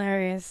 That's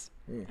hilarious.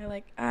 Yeah.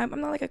 I'm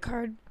not like a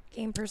card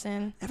game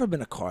person. Never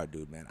been a card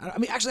dude, man. I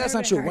mean, actually, that's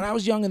Never not been a true. When card. I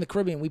was young in the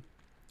Caribbean, we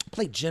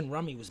played gin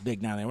rummy was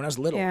big down there. When I was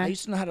little, Yeah. I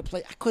used to know how to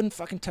play. I couldn't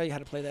fucking tell you how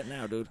to play that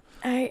now, dude.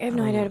 I have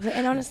no idea how to play.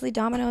 And honestly,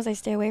 dominoes I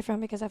stay away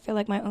from because I feel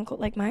like my uncles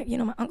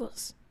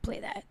play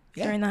that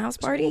during the house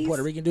Some parties.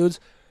 Puerto Rican dudes.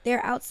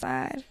 They're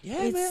outside.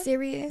 Yeah, it's man.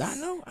 serious. I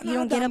know You how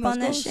don't get up on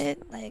dominoes that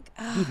goes. shit. Like,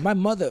 Dude, my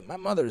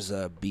mother's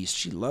a beast.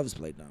 She loves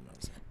playing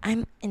dominoes.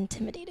 I'm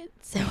intimidated,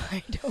 so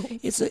I don't.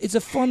 It's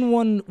a fun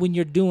one when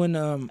you're doing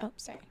Oh,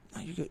 sorry.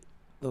 you get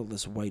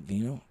this white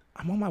vino.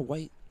 I'm on my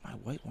white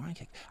wine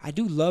kick. I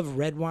do love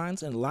red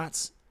wines and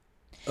lots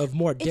of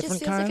more It different just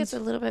feels kinds. like it's a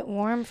little bit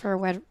warm for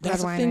red That's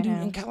the wine thing, right dude.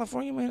 now. In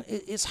California, man,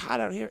 it's hot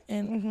out here,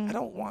 and I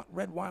don't want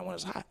red wine when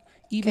it's hot.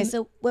 Even Okay,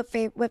 so what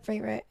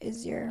favorite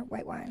is your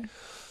white wine?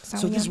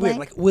 so this is weird.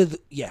 Like with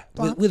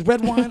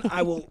red wine,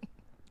 I will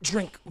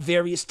drink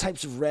various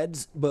types of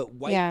reds, but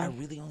white, Yeah. I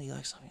really only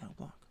like Sauvignon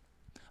Blanc.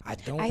 I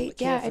don't I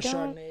care for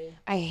don't. Chardonnay.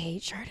 I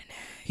hate Chardonnay.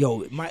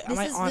 Yo, my This Aunt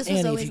is- this was Annie,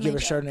 if always you give her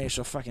my joke. Chardonnay,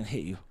 she'll fucking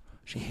hit you.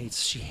 She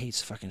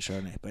hates fucking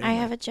Chardonnay. But I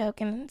anyway. have a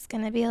joke, and it's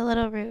gonna be a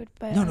little rude,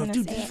 but No, I'm no, gonna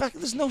dude. say it.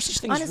 There's no such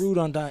thing as Honest- rude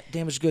on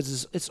damaged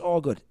goods. It's all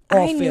good.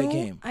 All fair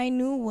game. I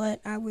knew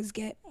what I was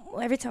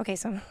every time. Okay,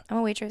 so I'm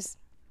a waitress.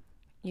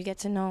 You get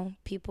to know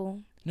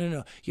people.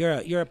 No.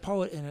 You're a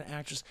poet and an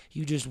actress.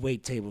 You just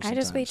wait tables. I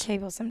just wait sometimes.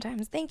 tables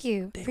sometimes. Thank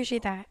you. There you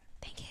Appreciate go. that.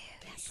 Thank you.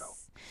 There you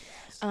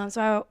go. Yes.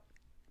 So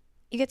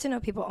you get to know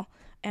people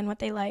and what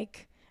they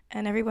like,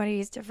 and everybody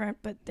is different,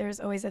 but there's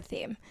always a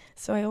theme.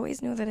 So I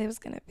always knew that I was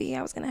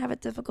gonna have a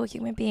difficult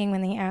human being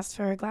when they asked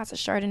for a glass of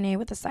Chardonnay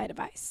with a side of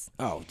ice.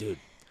 Oh, dude.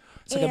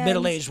 It's like a And-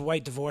 middle-aged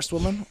white divorced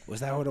woman.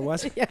 Was that what it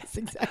was? Yes,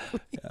 exactly.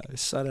 I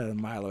saw that a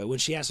mile away. When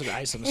she asked for the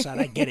ice on the side,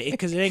 I get it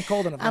because it ain't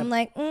cold enough. I'm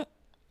like,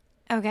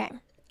 okay,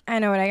 I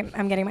know what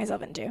I'm getting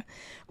myself into.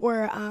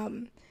 Or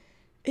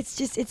it's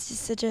just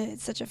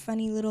such a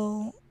funny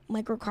little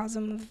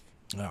microcosm of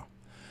No.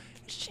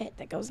 shit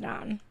that goes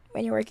down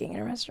when you're working in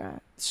a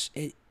restaurant.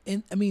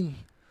 And I mean,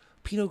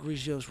 Pinot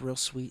Grigio is real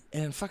sweet,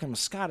 and fucking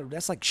Moscato,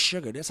 that's like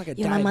sugar. That's like a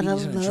Yeah, my mother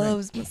diabetes in a drink.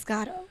 loves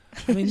Moscato.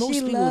 I mean, most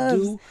she people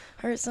loves do.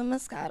 her some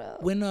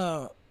Moscato. When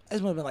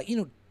as might have been like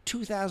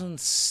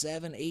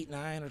 2007, 8,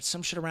 9, or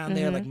some shit around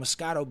there, like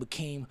Moscato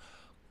became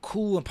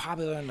cool and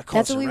popular in the culture.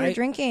 That's what we right? were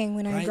drinking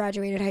when I Right?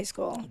 graduated high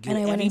school, Dude, and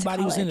I went into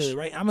everybody was college. into it,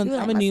 right? I'm We were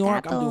in like, New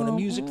York. I'm doing a Moscato,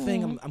 music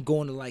thing. I'm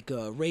going to like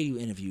radio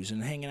interviews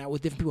and hanging out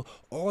with different people.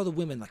 All the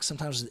women, like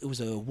sometimes it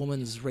was a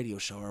woman's radio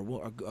show,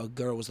 or a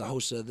girl was the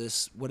host of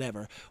this,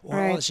 whatever, or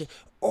all Right. the shit.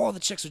 All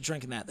the chicks were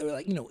drinking that. They were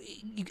like,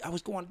 I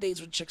was going on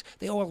dates with chicks.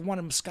 They all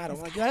wanted Moscato.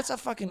 I'm like, yo, that's a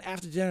fucking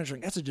after dinner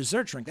drink. That's a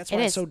dessert drink. That's why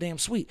It it's is. so damn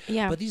sweet.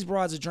 Yeah. But these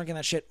broads are drinking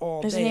that shit all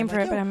There's a day. name I'm for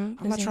like, it, but yo, I'm-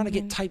 I'm not there's trying to a get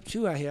name. type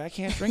 2 out here. I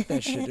can't drink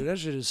that shit, dude. That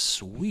shit is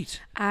sweet.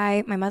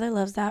 My mother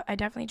loves that. I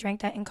definitely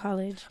drank that in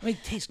college. I mean,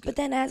 it tastes good. But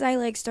then as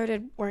I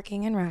started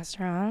working in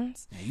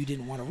restaurants, Yeah, you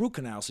didn't want a root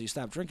canal, so you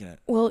stopped drinking it.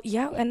 well,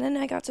 yeah, and then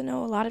I got to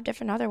know a lot of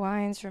different other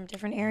wines from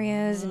different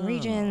areas and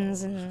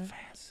regions, and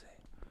Fancy.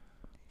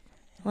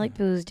 I like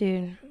booze,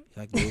 dude.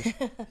 You like booze?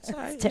 It's all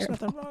right. There's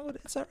nothing wrong with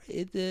it. It's all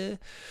right.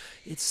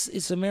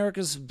 It's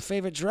America's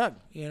favorite drug.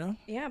 Yeah,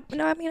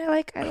 no, I mean, I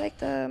like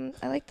the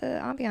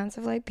ambiance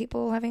of like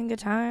people having a good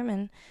time,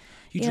 and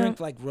You Yeah. drink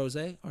like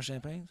rosé or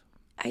champagne?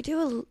 I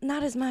do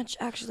not as much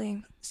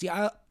actually. See,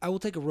 I will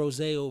take a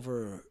rosé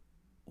over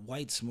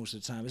whites most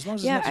of the time. As long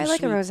as Yeah, it's not I too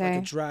like a sweet. rosé.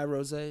 Like a dry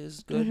rosé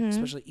is good.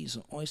 Especially eat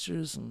some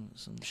oysters and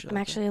some shit. I'm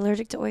like actually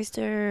allergic to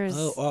oysters.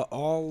 that.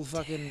 all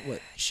fucking what?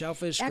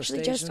 Shellfish, Actually,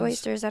 crustaceans? just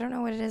oysters. I don't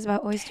know what it is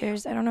about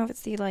oysters. I don't know if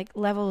it's the like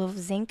level of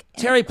zinc.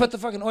 in Terry, it. put the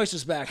fucking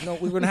oysters back. No,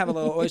 we're gonna have a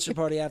little oyster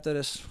party after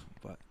this.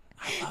 But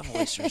I love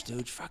oysters,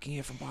 dude. Fucking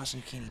here from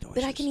Boston, you can't eat oysters.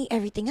 But I can eat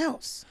everything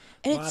else,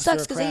 and it Lobster,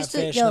 sucks because I used to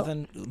crabfish,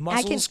 nothing.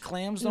 Mussels,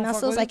 clams, don't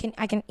mussels. fuck with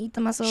I can eat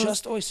the mussels.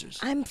 Just oysters.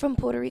 I'm from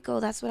Puerto Rico.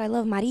 That's what I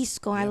love.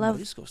 Marisco. I Yeah, love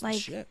marisco's the like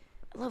shit.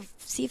 I love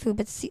seafood,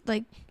 but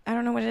I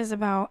don't know what it is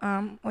about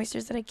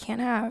oysters that I can't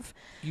have.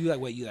 You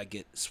like what? You like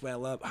get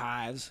swell up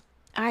hives?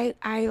 I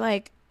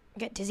like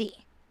get dizzy.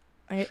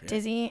 I get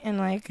dizzy and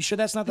like You sure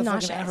that's not the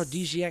nauseous. fucking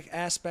aphrodisiac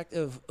aspect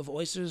of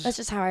oysters? That's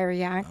just how I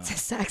react to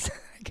sex.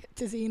 I get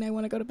dizzy and I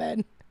want to go to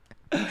bed.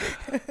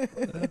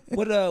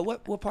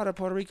 What part of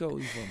Puerto Rico are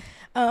you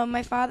from?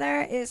 My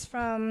father is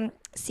from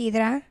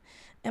Sidra,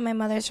 and my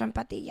mother's from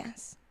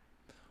Patillas.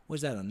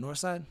 Where's that on the north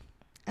side?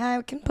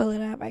 I can pull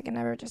it up. I can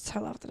never just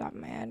tell off the top of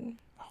my head.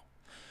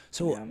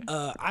 So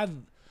Yeah.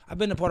 I've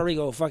been to Puerto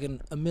Rico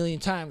fucking a million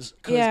times.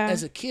 'Cause Yeah.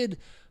 as a kid,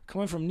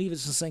 coming from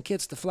Nevis and St.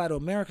 Kitts to fly to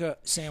America,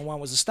 San Juan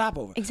was a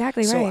stopover.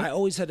 Exactly So right. I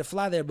always had to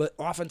fly there, but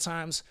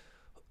oftentimes,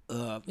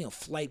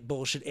 flight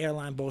bullshit,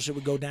 airline bullshit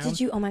would go down. Did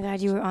you? Oh my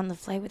God! You were on the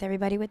flight with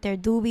everybody with their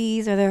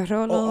doobies or their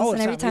rolos, all the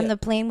and every time, time yeah. the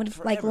plane would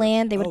like Forever.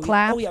 land, they would Oh,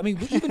 clap. Yeah. Oh yeah, I mean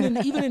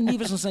even in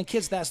Nevis and St.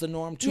 Kitts, that's the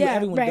norm too. Yeah,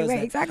 Everyone right, does right,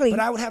 that. exactly. But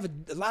I would have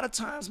a lot of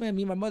times, man.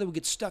 Me and my mother would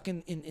get stuck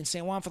in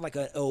San Juan for like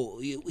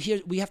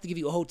here we have to give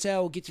you a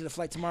hotel, get you the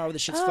flight tomorrow. The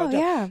shit's Oh, fucked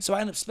yeah. up. So I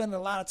ended up spending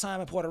a lot of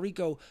time in Puerto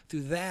Rico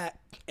through that.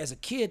 As a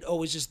kid,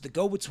 always just the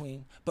go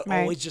between, but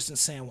Right. always just in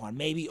San Juan,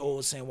 maybe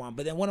always San Juan.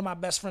 But then one of my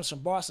best friends from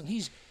Boston,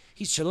 he's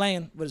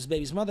Chilean, but his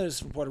baby's mother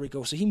is from Puerto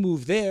Rico, so he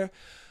moved there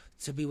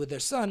to be with their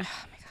son.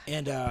 Oh,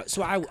 And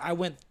so I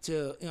went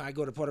to, I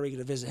go to Puerto Rico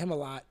to visit him a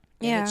lot.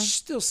 And Yeah. it's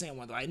still San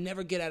Juan, though. I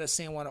never get out of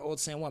San Juan or Old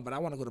San Juan, but I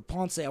want to go to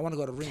Ponce. I want to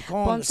go to Rincon.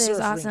 Ponce to is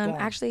surf awesome.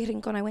 Rincon. Actually,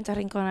 Rincon. I went to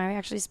Rincon. I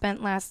actually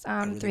spent last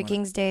really Three wanna-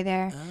 Kings Day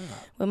there Ah.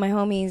 with my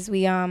homies.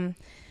 We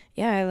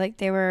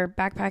they were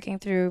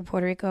backpacking through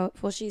Puerto Rico.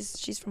 Well,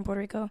 she's from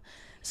Puerto Rico.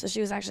 So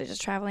she was actually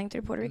just traveling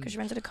through Puerto Rico. She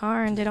rented a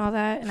car and did all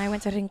that. And I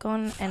went to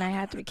Rincon and I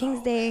had Three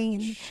Kings Day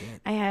and Shit.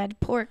 I had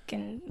pork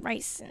and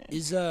rice and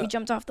Is, we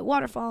jumped off the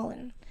waterfall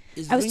and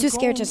is I was too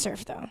scared to Rincon-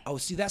 surf though. Oh,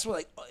 see, that's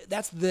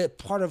that's the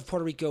part of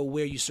Puerto Rico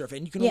where you surf,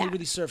 and you can Yeah. only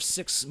really surf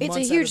 6 It's a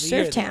months huge out of the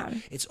year surf there.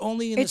 town. It's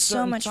only in a It's so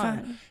certain much time.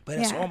 fun. But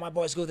that's Yeah. all my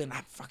boys go there, and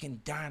I'm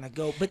fucking dying to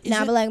go. But is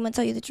Nah, it, but like I'm gonna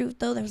tell you the truth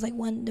though. There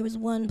was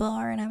one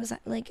bar and I was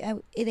like,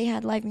 they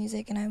had live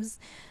music and I was,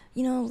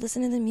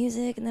 listening to the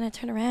music and then I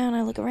turn around,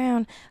 I look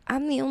around.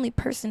 I'm the only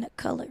person of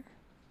color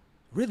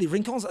Really,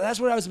 Rincon's. That's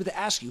what I was about to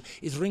ask you.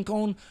 Is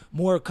Rincon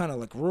more kind of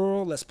like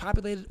rural, less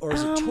populated, or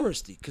is it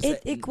touristy?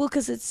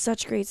 Because it's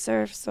such great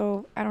surf.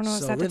 So I don't know. Is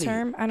So that really- the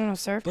term? I don't know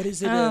surf. But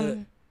is it?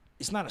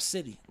 It's not a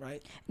city,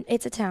 right?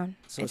 It's a town.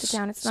 So It's a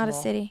town. It's not a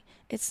small? city.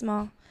 It's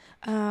small.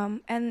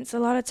 And it's a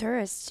lot of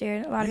tourists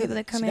here. A lot of people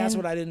that come See, in. that's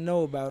what I didn't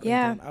know about.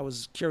 Yeah. Rincon. I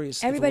was curious.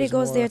 if it Everybody was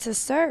goes more there to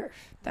surf.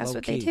 That's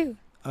what they low-key. do.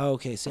 Oh,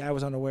 okay. See, I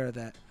was unaware of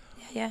that.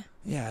 Yeah.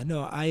 Yeah,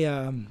 no,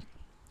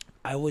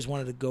 I always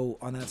wanted to go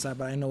on that side,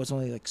 but I know it's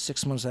only like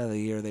 6 months out of the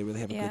year they really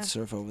have a Yeah. good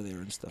surf over there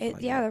and stuff. Yeah,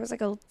 like there was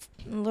like a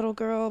little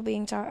girl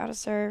being taught how to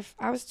surf.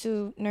 I was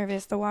too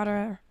nervous. The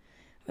water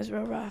was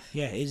real rough.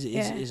 Yeah,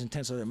 it's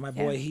intense over there. My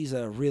boy, he's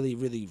a really,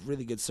 really,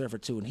 really good surfer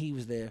too, and he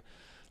was there.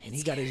 And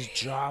he got his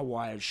jaw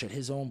wired shut.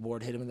 His own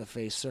board hit him in the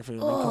face surfing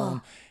in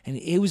Rincon. And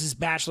it was his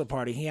bachelor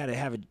party. He had to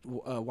have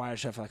a wire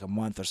shut for like a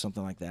month or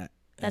something like that.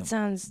 That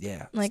sounds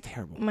it's like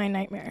terrible. my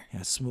nightmare.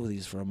 Yeah,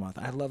 smoothies for a month.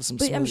 I love some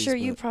But smoothies. I'm sure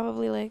you but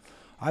probably like.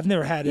 I've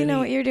never had any. You know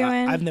what you're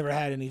doing. I've never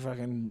had any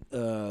fucking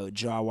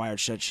jaw wired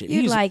shut shit.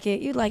 You'd like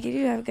it. You'd like it.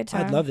 You'd have a good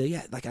time. I'd love it.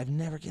 Yeah, like I've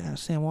never get out of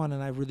San Juan,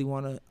 and I really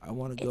want to. I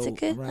want to go It's a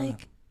good around.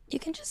 like. You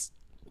can just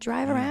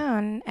drive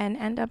around and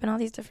end up in all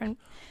these different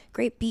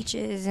great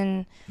beaches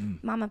and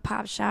mom and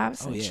pop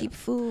shops and cheap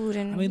food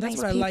and I mean, that's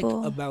nice what people. I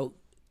like about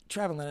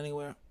traveling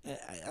anywhere.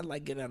 I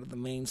like getting out of the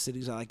main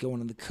cities. I like going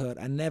to the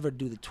cut. I never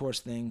do the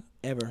tourist thing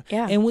ever.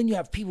 Yeah. And when you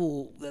have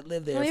people that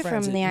live there, Well, you're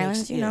friends, from it the makes-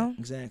 islands, you know.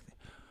 Exactly.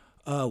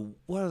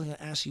 What I was gonna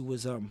ask you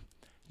was,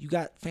 you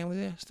got family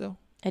there still?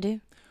 I do.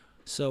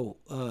 So,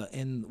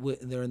 and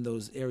they're in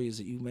those areas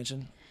that you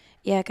mentioned.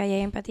 Yeah,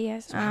 Calle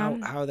Empatías. So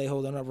how are they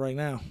holding up right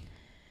now?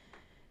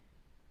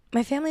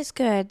 My family's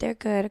good. They're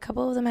good. A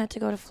couple of them had to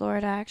go to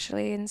Florida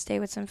actually and stay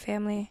with some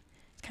family.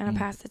 It's kind of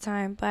past the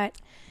time, but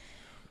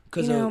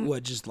Because you know, of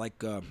what? Just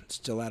like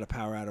still out of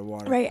power, out of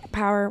water. right,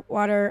 power,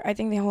 water. I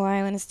think the whole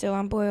island is still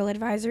on boil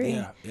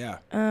advisory. Yeah.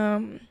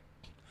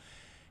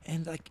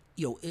 And like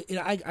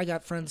I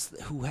got friends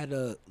who had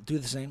to do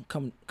the same.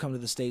 Come to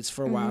the States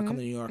for a while. Come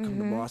to New York. Come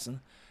to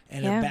Boston,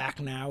 and they're back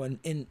now.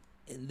 And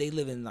they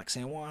live in like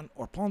San Juan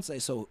or Ponce,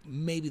 so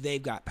maybe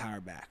they've got power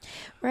back.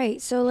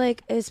 Right. So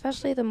like,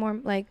 especially the more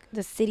like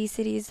the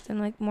cities and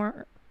like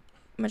more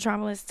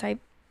metropolis type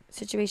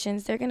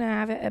situations, they're gonna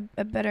have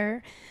a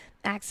better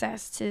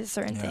access to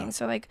certain things.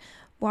 So like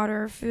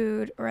water,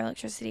 food, or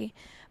electricity.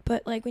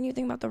 But like when you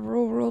think about the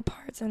rural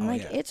parts and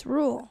it's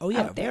rural. Oh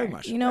yeah, out there. very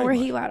much. You know, very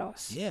we're much.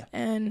 Jivaros. Yeah.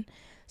 And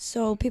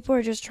so people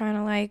are just trying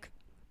to like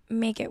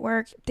make it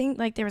work. Think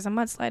like there was a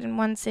mudslide in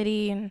one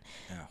city and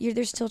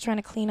they're still trying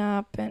to clean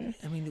up, and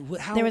I mean,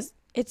 how there was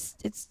it's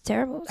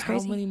terrible. It's how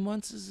crazy. many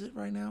months is it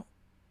right now?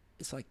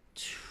 It's like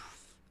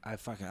I'll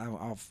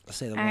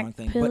say the wrong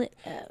thing, but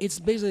it's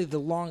basically the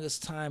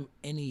longest time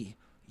any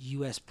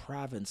U.S.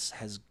 province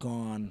has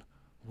gone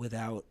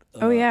without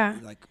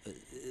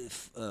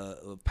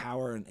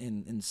power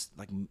and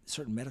like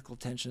certain medical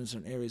attention in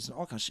certain areas and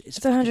all kinds of shit.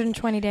 It's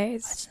 120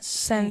 days That's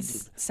insane,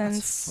 since dude.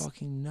 That's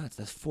fucking nuts.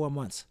 That's 4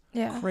 months.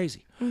 Yeah.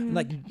 Crazy.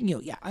 Like,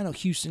 I know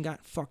Houston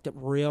got fucked up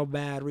real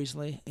bad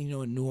recently. And,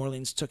 and New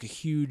Orleans took a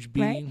huge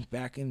beating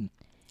back in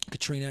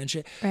Katrina and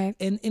shit. Right.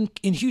 And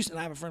in Houston,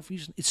 I have a friend from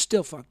Houston. It's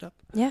still fucked up.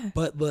 Yeah.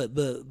 But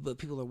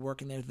people are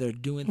working there. They're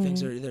doing things.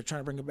 They're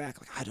trying to bring it back.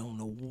 Like, I don't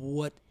know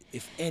what,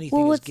 if anything,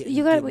 Well, is getting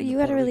you got to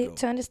really Rico.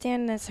 to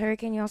understand this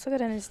hurricane. You also got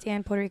to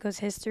understand Puerto Rico's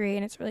history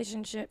and its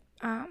relationship,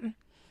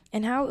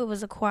 and how it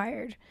was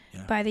acquired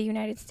by the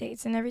United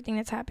States and everything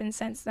that's happened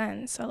since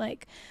then. So,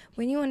 like,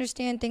 when you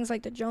understand things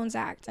like the Jones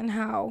Act and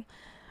how,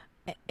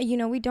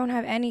 we don't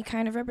have any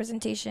kind of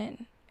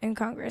representation in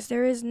Congress.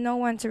 There is no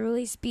one to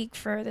really speak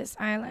for this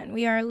island.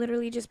 We are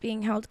literally just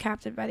being held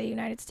captive by the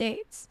United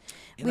States.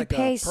 In We like a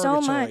pay so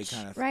purgatory much,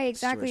 kind of right?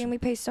 Exactly, situation. and we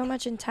pay so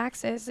much in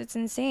taxes. It's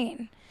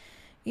insane.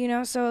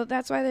 So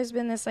that's why there's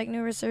been this like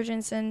new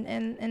resurgence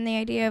in the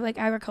idea of like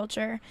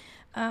agriculture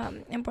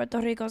in Puerto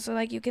Rico. So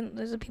like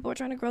there's people are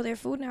trying to grow their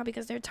food now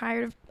because they're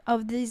tired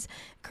of these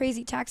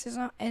crazy taxes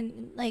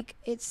and like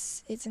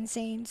it's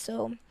insane.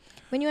 So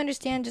when you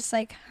understand just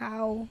like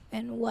how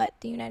and what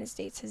the United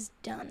States has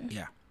done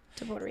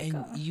to Puerto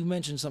Rico. And you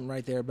mentioned something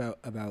right there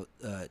about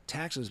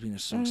taxes being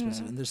so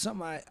expensive. And there's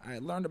something I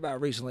learned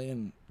about recently,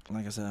 and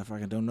like I said, if I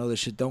don't know this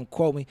shit, don't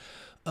quote me.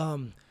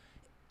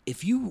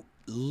 If you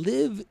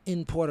live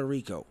in Puerto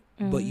Rico,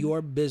 but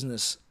your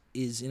business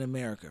is in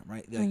America,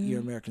 right? Like you're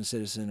an American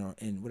citizen or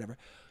in whatever,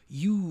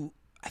 you,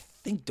 I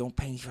think, don't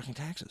pay any fucking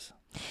taxes.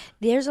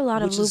 There's a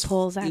lot of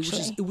loopholes,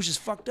 actually. Which is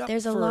fucked up.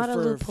 There's a lot of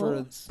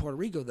loopholes. For Puerto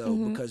Rico, though,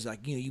 because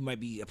like you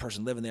might be a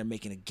person living there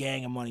making a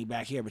gang of money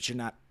back here, but you're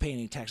not paying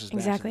any taxes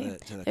back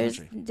to the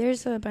country.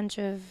 There's a bunch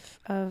of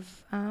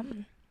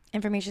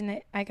information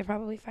that I could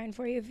probably find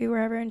for you if you were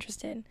ever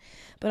interested.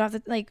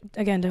 But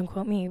again, don't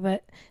quote me,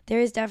 but there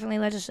is definitely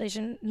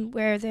legislation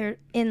where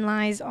therein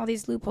lies all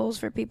these loopholes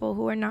for people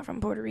who are not from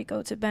Puerto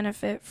Rico to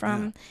benefit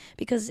from,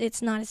 because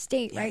it's not a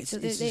state, right? So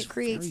it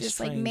creates this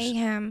like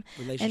mayhem,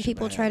 and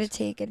people try to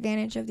take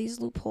advantage of these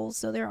loopholes.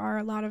 So there are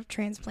a lot of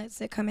transplants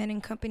that come in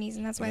companies,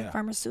 and that's why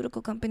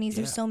pharmaceutical companies,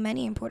 there's so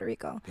many in Puerto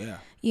Rico. Yeah.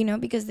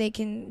 Because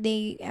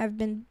they have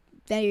been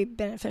very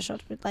beneficial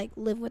to like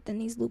live within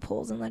these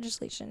loopholes in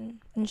legislation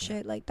and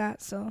shit like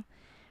that. So.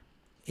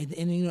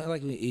 And you know,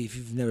 like if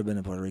you've never been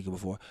to Puerto Rico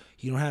before,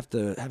 you don't have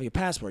to have your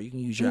passport. You can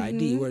use your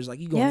ID. Whereas like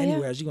you going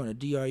anywhere else, you going to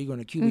DR, you going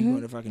to Cuba, you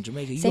going to fucking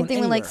Jamaica. Same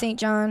thing with like St.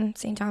 John,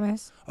 St.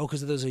 Thomas. Oh,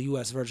 because those are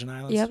U.S. Virgin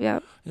Islands.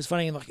 Yep. It's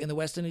funny in the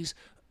West Indies,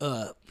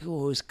 people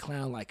always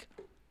clown like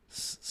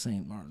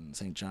St. Martin,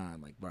 St.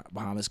 John, like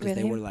Bahamas, because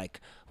they were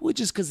like, well,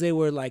 just because they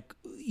were like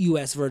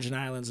U.S. Virgin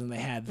Islands and they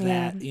had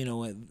that, you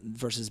know,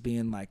 versus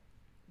being like,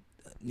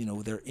 you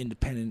know, their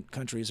independent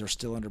countries are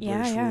still under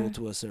British rule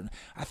to a certain.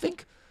 I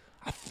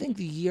think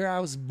the year I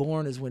was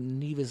born is when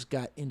Nevis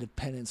got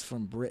independence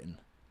from Britain,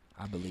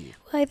 I believe.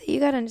 Well, I think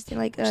you gotta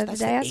understand, like the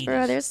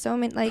diaspora. There's so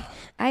many. Like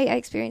I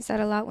experience that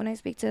a lot when I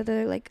speak to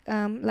the like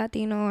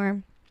Latino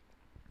or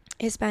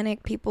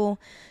Hispanic people,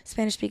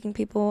 Spanish-speaking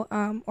people,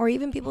 or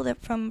even people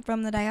that from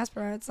the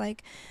diaspora. It's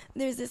like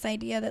there's this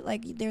idea that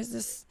like there's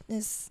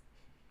this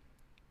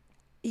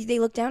they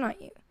look down on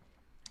you.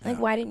 Like,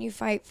 why didn't you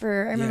fight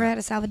for... I remember I had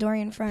a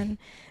Salvadorian friend.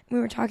 We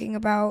were talking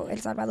about El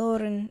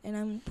Salvador and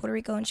I'm Puerto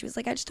Rico. And she was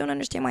like, I just don't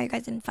understand why you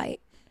guys didn't fight.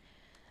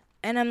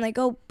 And I'm like,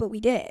 oh, but we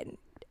did.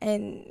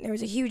 And there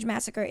was a huge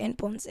massacre in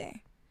Ponce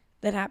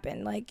that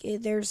happened. Like,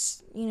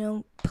 there's, you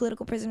know,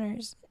 political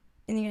prisoners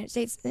in the United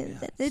States.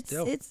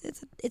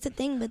 It's a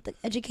thing, but the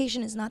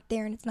education is not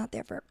there, and it's not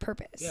there for a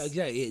purpose.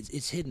 Yeah,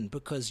 it's hidden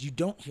because you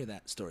don't hear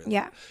that story.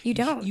 Yeah, you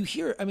don't. You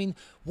hear... I mean,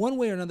 one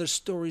way or another,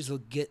 stories will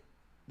get...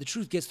 The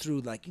truth gets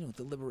through, like, you know,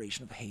 the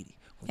liberation of Haiti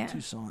with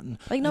Toussaint.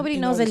 Like, nobody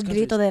knows El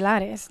Grito de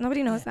Lares.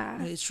 Nobody knows that.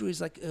 It's true. It's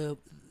like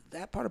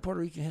that part of Puerto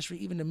Rican history,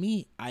 even to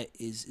me,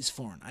 is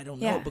foreign. I don't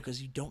know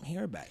because you don't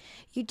hear about it.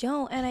 You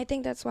don't. And I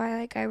think that's why,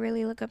 like, I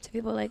really look up to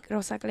people like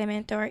Rosa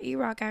Clemente or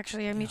E-Rock,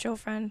 actually, a mutual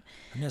friend.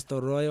 Ernesto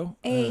Arroyo,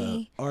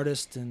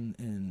 artist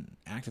and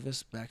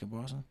activist back in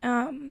Boston.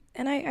 And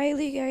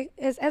I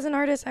as an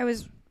artist, I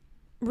was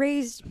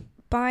raised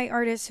by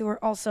artists who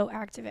are also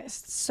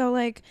activists. So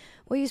like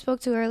what you spoke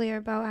to earlier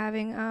about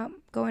having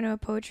going to a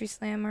poetry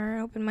slam or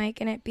an open mic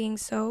and it being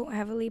so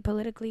heavily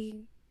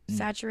politically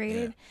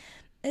saturated.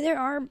 There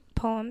are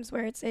poems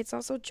where it's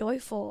also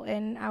joyful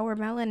in our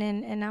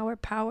melanin and our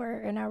power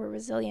and our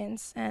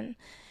resilience. And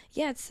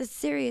it's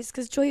serious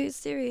because joy is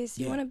serious.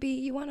 You want to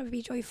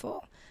be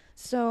joyful.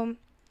 So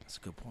that's a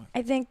good point.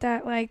 I think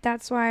that like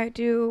that's why I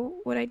do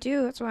what I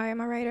do. That's why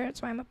I'm a writer.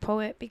 That's why I'm a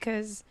poet,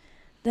 because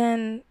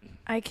then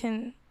I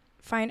can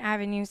find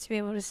avenues to be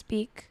able to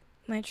speak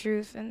my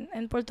truth,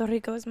 and Puerto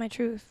Rico is my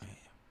truth.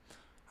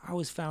 I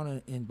always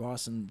found in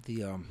Boston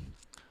there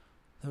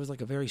was like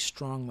a very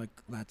strong like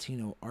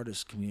Latino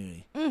artist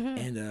community,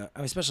 and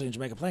especially in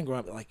Jamaica Plain,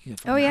 growing up like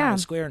from Howard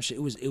Square and shit.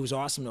 It was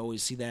awesome to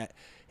always see that.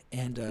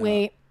 And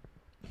wait,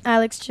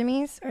 Alex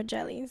Jimmy's or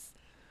Jellies?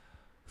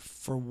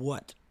 For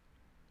what?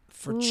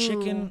 For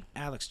chicken,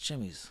 Alex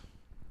Jimmy's.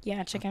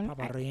 Yeah, chicken.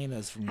 Papa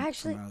Reina's from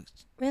Alex.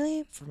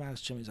 Really? From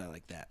Alex Jimmy's, I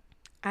like that.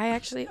 I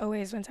actually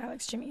always went to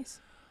Alex Jimmy's.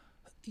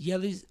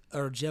 Jellies.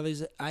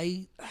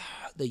 The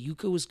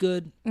yuca was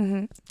good.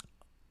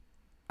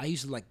 I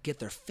used to like get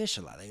their fish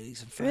a lot. They eat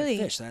some fried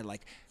fish. So I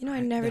like. I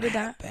never did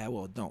that. I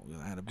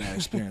had a bad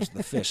experience with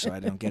the fish, so I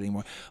don't get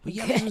anymore. But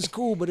Jellies was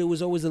cool, but it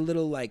was always a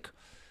little like.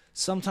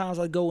 Sometimes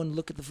I go and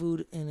look at the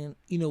food, and then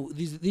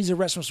these are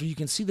restaurants where you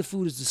can see the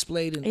food is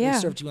displayed and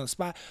it's served to you on the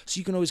spot, so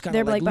you can always kind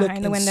of like look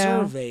and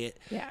survey it.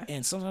 Yeah.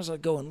 And sometimes I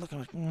go and look,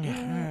 and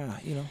I'm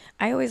like,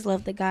 I always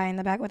love the guy in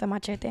the back with a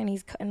machete, and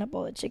he's cutting up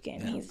all the chicken.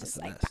 Yeah, he's just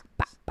like, bah,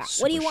 bah, bah.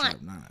 What do you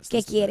want?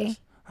 ¿Qué quiere?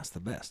 That's the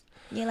best.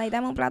 You're like,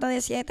 dame un plato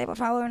de 7, por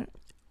favor.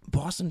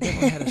 Boston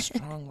definitely had a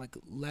strong like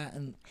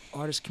Latin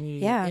artist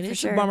community. Yeah, and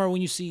it's a bummer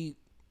when you see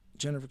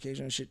gentrification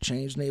and shit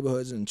change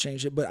neighborhoods and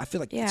change it, but I feel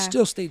like it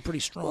still stayed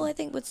pretty strong. Well, I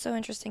think what's so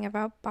interesting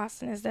about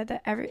Boston is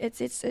that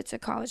it's a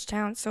college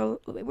town,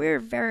 so we're a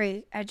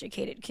very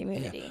educated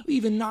community. Yeah.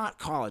 Even not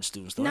college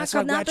students, though. Not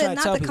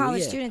the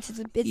college students. It's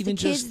the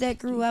kids that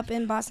grew up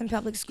in Boston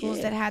public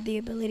schools that had the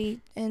ability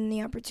and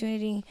the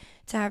opportunity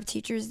to have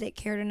teachers that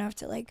cared enough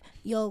to like,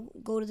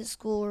 go to the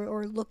school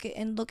or look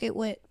at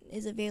what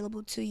is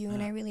available to you.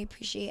 And I really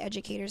appreciate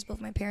educators.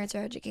 Both my parents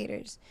are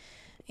educators,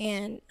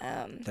 and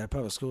they're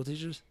public school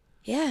teachers.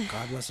 Yeah.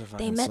 God bless their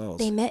fucking souls.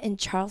 They met in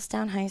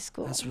Charlestown High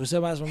School. That's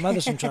where my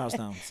mother's from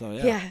Charlestown. So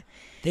yeah.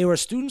 They were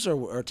students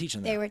or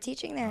teaching there? They were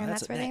teaching there, and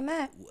that's where they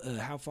met.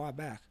 How far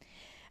back?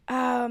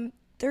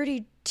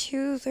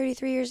 32,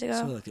 33 years ago.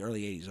 So like the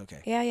early 80s,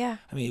 okay. Yeah.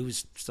 I mean, it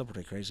was still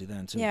pretty crazy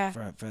then, too. Yeah.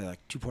 For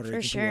like two Puerto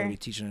Rican people to be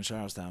teaching in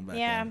Charlestown back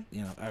then.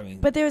 I mean.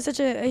 But there was such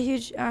a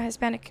huge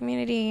Hispanic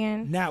community.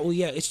 And now,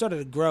 it started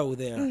to grow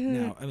there.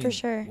 Now, I mean, for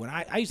sure. When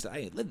I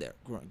lived there.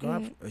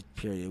 Growing up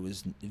period, it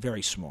was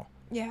very small.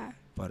 Yeah.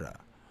 But,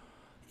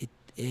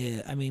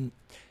 I mean,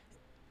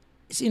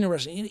 it's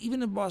interesting.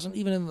 Even in Boston,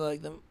 even in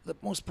like the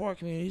most poor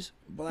communities,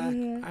 Black,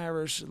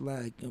 Irish,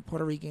 like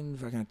Puerto Rican,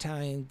 fucking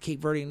Italian,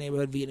 Cape Verdean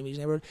neighborhood, Vietnamese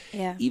neighborhood.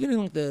 Yeah. Even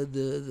in like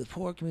the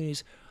poor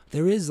communities,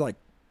 there is like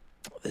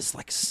this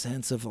like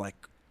sense of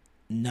like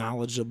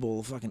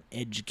knowledgeable, fucking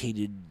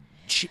educated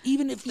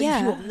even if these Yeah.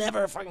 people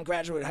never fucking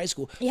graduated high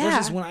school. Yeah.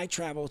 Versus when I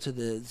travel to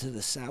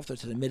the South or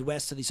to the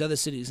Midwest, to these other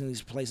cities and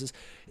these places,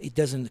 it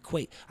doesn't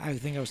equate. I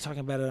think I was talking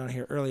about it on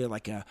here earlier.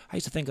 Like I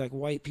used to think like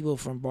white people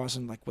from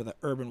Boston like were the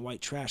urban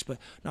white trash, but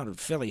not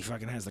Philly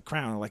fucking has the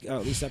crown. Like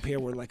at least up here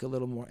we're like a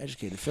little more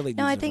educated. Philly.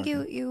 No, dudes I are think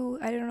fucking- you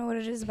I don't know what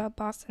it is about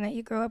Boston that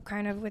you grow up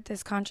kind of with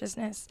this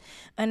consciousness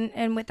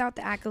and without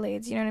the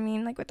accolades, you know what I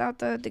mean? Like without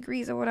the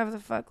degrees or whatever the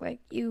fuck, like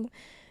you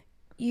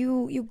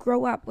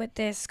grow up with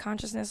this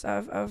consciousness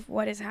of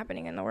what is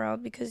happening in the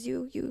world because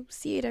you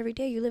see it every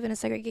day. You live in a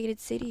segregated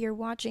city, you're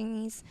watching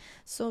these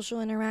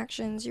social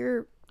interactions,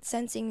 you're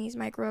sensing these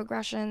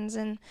microaggressions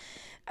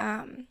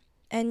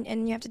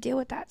and you have to deal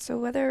with that. So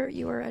whether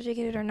you are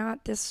educated or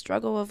not, this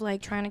struggle of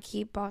like trying to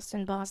keep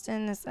Boston,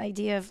 this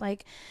idea of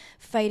like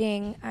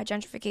fighting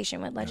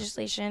gentrification with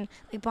legislation,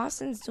 like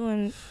Boston's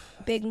doing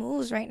big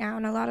moves right now,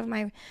 and a lot of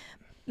my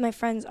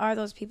friends are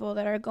those people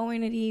that are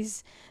going to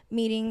these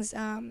meetings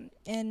and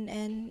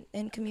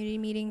community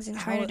meetings and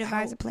trying to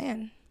devise a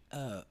plan.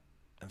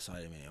 I'm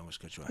sorry, I mean, I almost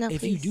cut you off. No,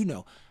 if you please. do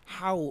know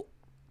how,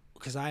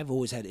 because I've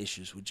always had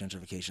issues with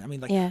gentrification. I mean,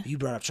 like Yeah. you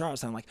brought up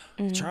Charlestown. Like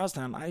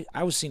Charlestown,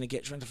 I was seeing it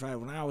get gentrified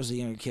when I was a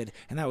younger kid,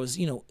 and that was,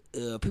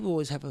 people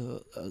always have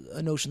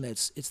a notion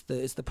that it's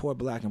the poor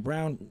black and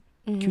brown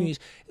communities,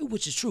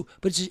 which is true,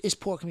 but it's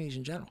poor communities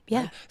in general.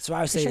 Yeah, right? So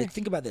I would say, sure. like,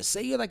 think about this.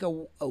 Say you're like a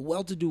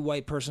well-to-do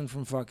white person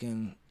from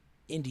fucking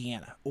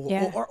Indiana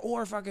Yeah.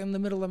 or fucking the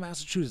middle of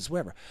Massachusetts,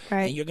 wherever,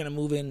 Right. and you're gonna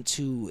move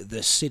into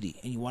the city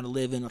and you want to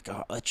live in like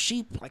a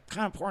cheap, like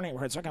kind of poor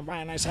neighborhood, so I can buy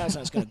a nice house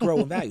and it's gonna grow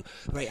in value.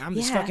 Right? I'm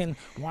this Yeah. fucking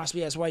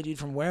waspy ass white dude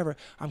from wherever.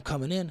 I'm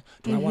coming in.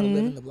 Do I want to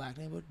live in the black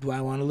neighborhood? Do I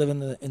want to live in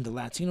the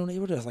Latino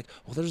neighborhood? I was like,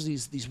 well, there's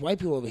these white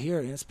people over here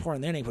and it's poor in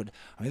their neighborhood.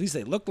 I mean, at least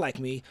they look like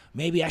me.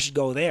 Maybe I should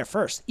go there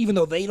first, even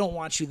though they don't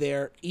want you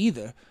there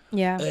either.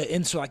 Yeah.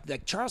 And so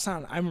like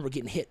Charlestown, I remember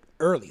getting hit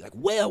early, like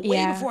way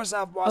Yeah. before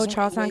South Boston.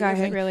 Charlestown way got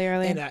hit thing. really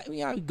early. And I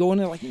would go in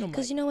there like,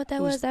 Because you know what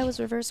that was? That was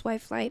reverse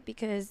white flight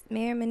because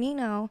Mayor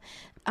Menino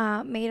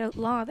made a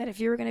law that if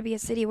you were going to be a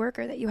city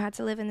worker that you had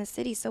to live in the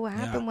city. So what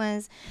happened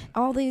was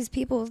all these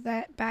people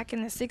that back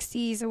in the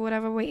 60s or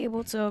whatever were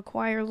able to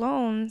acquire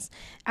loans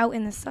out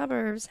in the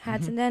suburbs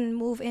had to then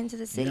move into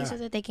the city Yeah. so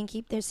that they can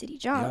keep their city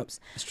jobs.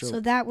 that's true. So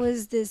that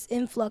was this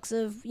influx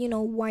of,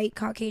 white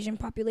Caucasian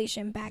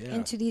population back Yeah.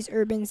 into these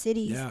urban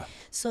cities. Yeah.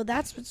 So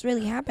that's what's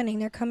really happening.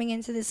 They're coming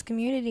into this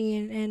community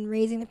and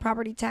raising the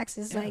property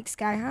taxes like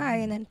sky high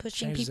and then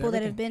pushing Changes people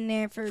that have everything. been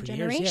there for years,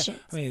 generations. yeah.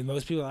 I mean,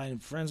 most people I'm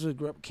friends with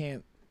grew up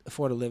can't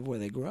afford to live where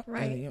they grew up.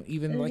 Right. And,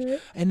 even like,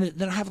 and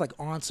then I have like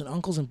aunts and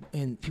uncles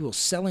and people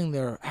selling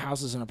their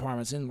houses and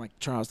apartments in like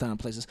Charlestown and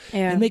places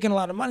Yeah. and making a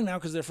lot of money now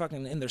because they're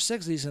fucking in their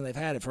 60s and they've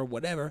had it for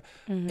whatever.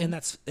 And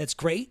that's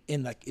great.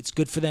 And like, it's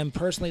good for them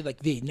personally.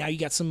 Like now you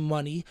got some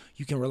money,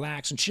 you can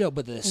relax and chill.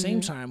 But at the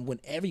same time, when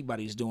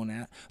everybody's doing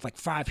that, like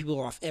 5 people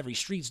off every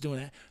street's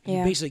doing that, you're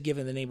Yeah. basically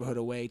giving the neighborhood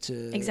away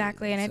to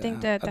Exactly, and I to, think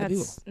that other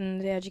that's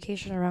the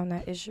education around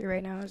that issue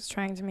right now is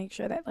trying to make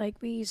sure that like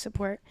we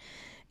support,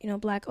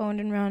 black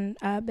owned and run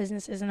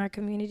businesses in our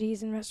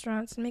communities and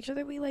restaurants, and make sure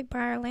that we like buy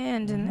our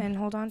land and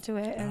hold on to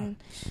it and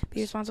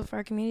be responsible for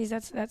our communities.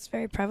 That's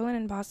very prevalent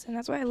in Boston.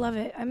 That's why I love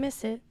it. I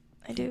miss it.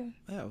 I do.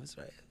 Yeah, that's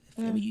right.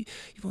 I mean,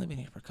 you've only been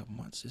here for a couple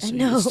months. I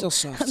know. It's still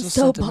soft, I'm still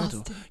so sentimental.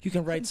 Boston. You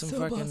can write I'm some so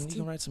fucking. Boston. You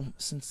can write some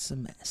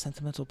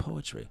sentimental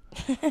poetry.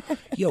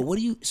 Yo, what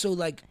do you? So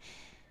like,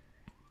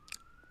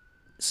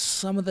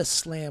 some of the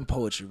slam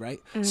poetry, right?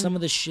 Some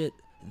of the shit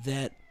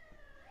that.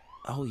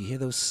 Oh, you hear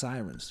those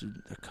sirens? Dude,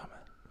 they're coming.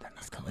 They're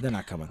not coming. They're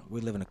not coming.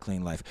 We're living a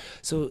clean life.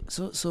 So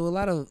a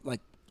lot of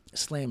like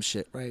slam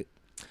shit, right?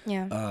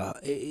 Yeah.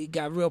 It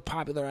got real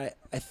popular,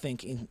 I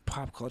think, in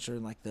pop culture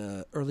in like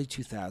the early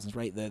 2000s,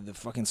 right? The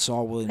fucking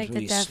Saul Williams Like the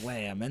movie Def-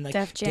 Slam and like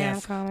Def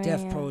Jam comedy, Def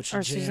yeah. Poetry Or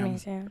excuse Jam, me,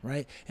 yeah.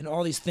 right? And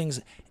all these things,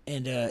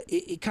 and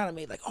it kind of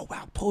made like, oh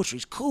wow,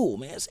 poetry's cool,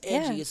 man. It's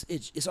edgy, Yeah.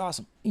 it's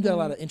awesome. You got a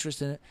lot of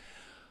interest in it.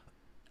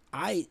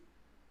 I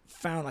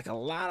found like a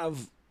lot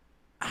of,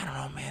 I don't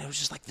know, man. It was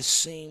just like the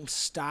same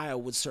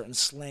style with certain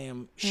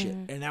slam shit,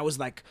 and that was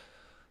like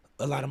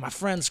a lot of my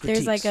friends'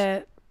 critiques. There's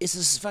like It's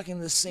just fucking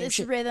the same this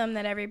shit. rhythm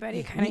that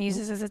everybody kind of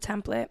uses as a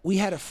template. We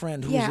had a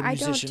friend who was a I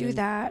musician. don't do and-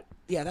 that.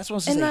 Yeah, that's what I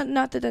was And saying.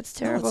 not that that's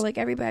terrible. it's- Like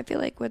everybody, I feel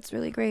like what's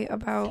really great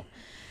about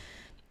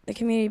the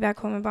community back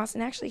home in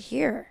Boston, actually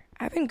here,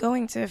 I've been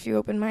going to a few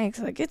open mics.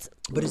 Like it's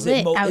But is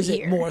lit it out is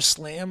here. it more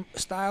slam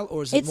style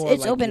or is it It's more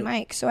like open your-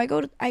 mic. So I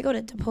go to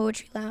the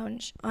Poetry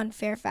Lounge on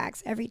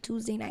Fairfax every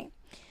Tuesday night,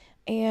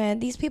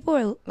 and these people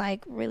are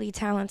like really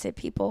talented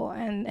people,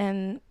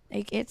 and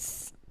like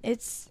it's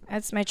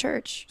my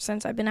church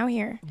since I've been out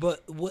here.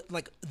 But what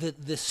like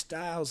the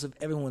styles of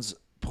everyone's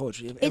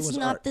poetry? Of It's everyone's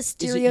not art, the is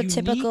it unique,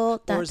 stereotypical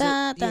or is it-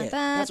 da, da, yeah, da,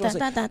 that's what I'm da,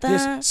 saying. da, da,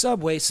 da. This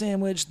Subway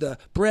sandwich, the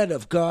bread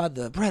of God,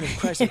 the bread of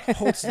Christ that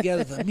holds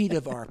together the meat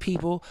of our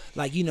people.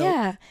 Like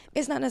Yeah,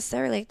 it's not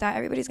necessarily like that.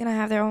 Everybody's gonna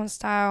have their own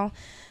style,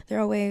 their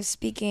own way of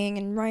speaking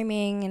and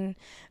rhyming,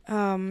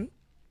 and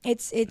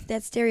It's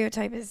that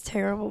stereotype is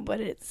terrible, but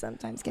it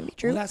sometimes can be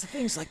true. Well, that's the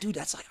thing. It's like, dude,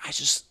 that's like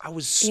I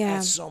was Yeah.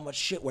 at so much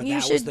shit where You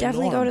that should was the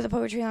definitely norm. go to the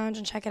Poetry Lounge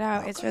and check it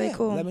out. It's really Yeah,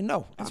 cool. Let me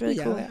know. It's I'll really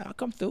be cool. out there. I'll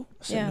come through.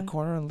 Sit in Yeah. the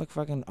corner and look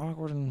fucking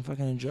awkward and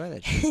fucking enjoy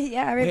that shit.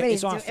 Yeah, everybody's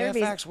It's on doing.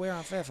 Everybody's. Fairfax. Where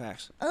on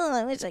Fairfax? Oh,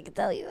 I wish I could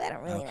tell you. I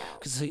don't really know.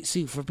 Because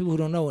see, for people who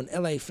don't know, in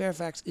LA,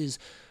 Fairfax is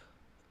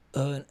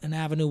an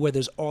avenue where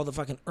there's all the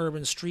fucking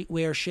urban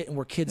streetwear shit, and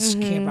where kids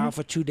camp out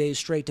for 2 days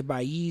straight to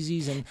buy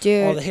Yeezys and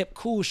Dude. all the hip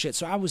cool shit.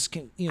 So I was, I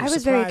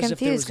was very surprised if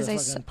there was confused 'cause a I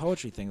fucking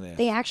poetry thing there.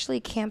 They actually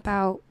camp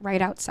out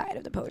right outside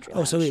of the Poetry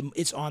Lounge. Oh, so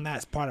it's on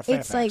that part of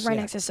Fairfax. It's like right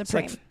yeah. next to It's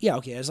Supreme. like, yeah,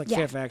 okay, it's like Yeah.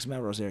 Fairfax,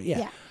 Melrose area. Yeah,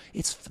 Yeah.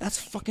 that's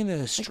fucking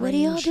a strange. Like, what are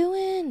y'all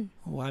doing?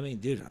 Well, I mean,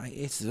 dude,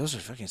 those are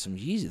fucking some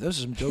Yeezy. Those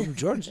are some dope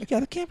Jordans. You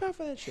gotta camp out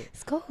for that shit.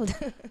 It's cold.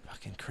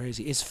 Fucking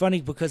crazy. It's funny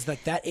because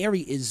like that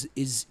area is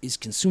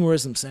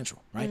consumerism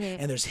central, right? Mm-hmm.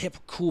 And there's hip,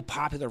 cool,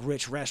 popular,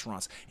 rich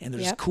restaurants, and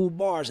there's Yep. cool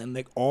bars, and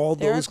like all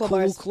There are those cool cool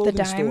bars. The clothing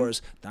Dime.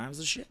 stores. Dimes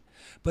the shit.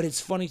 But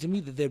it's funny to me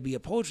that there'd be a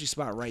poetry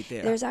spot right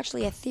there. There's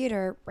actually a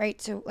theater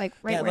right yeah,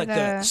 where like the.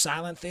 the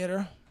silent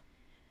theater,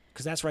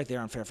 because that's right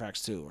there on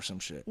Fairfax too, or some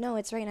shit. No,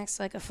 it's right next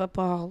to like a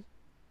football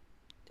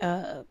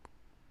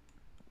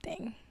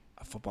thing.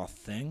 A football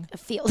thing. A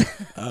field.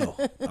 Oh,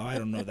 I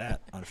don't know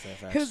that on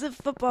Fairfax. There's a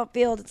football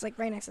field. It's like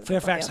right next to the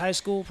Fairfax football High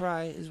School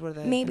probably is where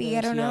that. Maybe, is.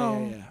 I don't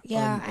know. Yeah.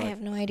 Yeah, I have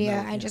no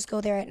idea. no, I yeah. just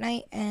go there at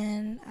night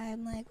and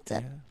I'm like, what's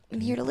up? I'm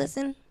here to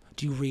listen.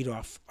 Do you read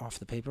off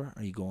the paper? Or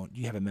are you going? Do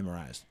you have it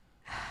memorized?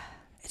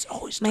 It's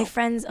always My dope.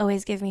 friends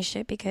always give me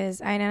shit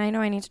because I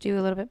know I need to do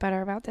a little bit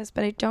better about this,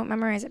 but I don't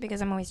memorize it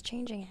because I'm always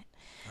changing it.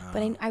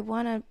 But I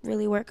want to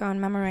really work on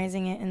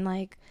memorizing it and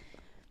like,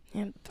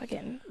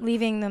 fucking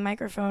leaving the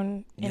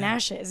microphone in Yeah.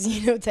 ashes,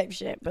 type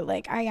shit. But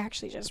like, I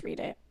actually just read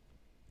it.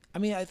 I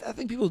mean, I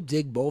think people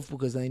dig both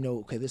because they know,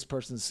 okay, this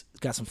person's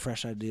got some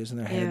fresh ideas in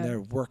their head. Yeah.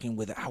 They're working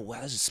with it. Oh,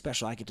 wow, this is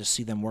special. I get to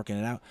see them working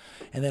it out.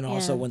 And then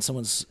also Yeah. when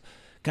someone's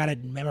got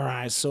it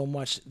memorized so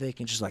much, they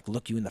can just like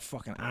look you in the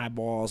fucking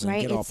eyeballs and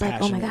Right? get all It's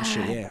like, oh my passionate and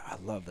shit. God. Yeah,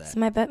 I love that. So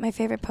my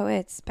favorite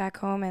poets back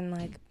home and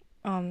like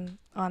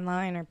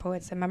online are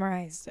poets I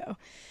memorized. So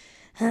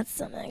that's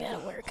something I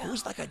gotta work on.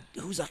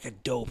 Who's like a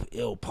dope,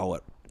 ill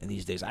poet in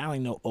these days? I only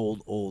know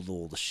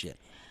old shit.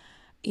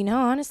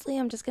 Honestly,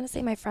 I'm just gonna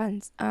say my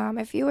friends.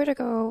 If you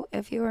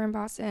were in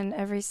Boston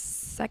every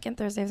second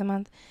Thursday of the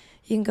month,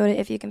 you can go to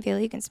If You Can Feel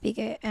It, You Can Speak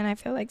It. And I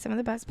feel like some of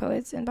the best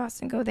poets in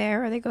Boston go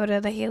there, or they go to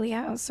the Haley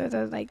House or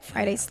the like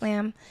Friday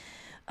Slam.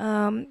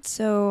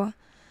 So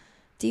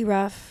D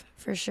Ruff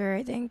for sure,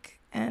 I think,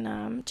 and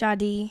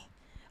Jadi,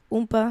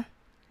 Oompa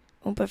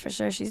for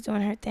sure. She's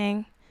doing her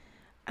thing.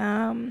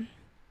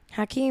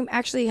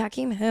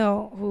 Hakeem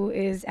Hill, who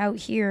is out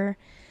here.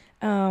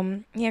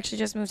 He actually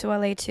just moved to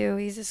LA too.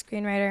 He's a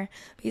screenwriter.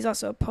 But he's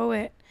also a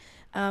poet.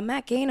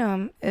 Matt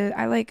Gainham,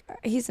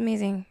 he's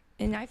amazing.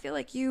 And I feel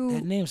like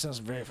That name sounds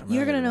very familiar.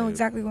 you're gonna know dude.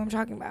 exactly what I'm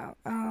talking about.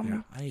 I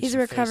need He's some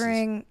a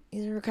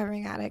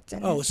recovering addict.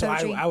 And Oh, so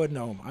poetry. I would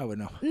know him. I would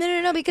know.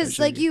 No, because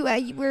sure like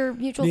we're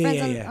mutual Yeah,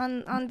 friends yeah.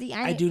 on the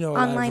I do know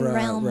online a lot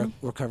of realm.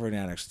 recovering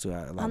addicts too. A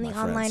lot On of the my friends,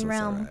 online so it's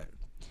realm. all right.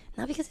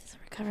 Not because he's a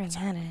recovering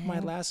addict. My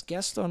last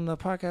guest on the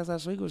podcast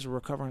last week was a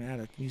recovering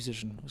addict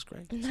musician. It was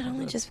great. It's Not all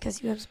only good. just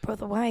because you guys both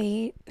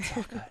white.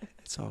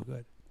 It's all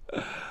good.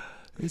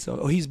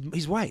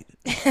 He's white.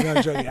 No,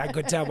 I'm joking. I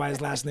could tell by his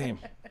last name.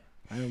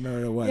 I don't remember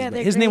what it was. Yeah, but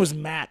they're his name great. was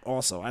Matt.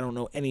 Also, I don't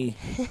know any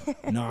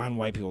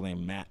non-white people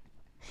named Matt.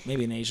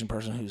 Maybe an Asian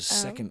person whose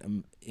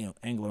second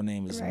Anglo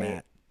name is Right.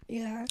 Matt.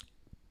 Yeah.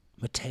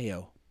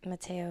 Mateo.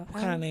 Mateo.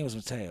 What kind of name is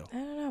Mateo? I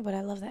don't know, but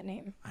I love that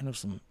name. I know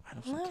some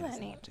love kids that named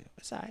name. Mateo.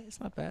 It's all right.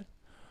 It's not bad.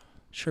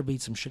 Sure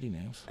beats some shitty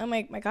names. Oh,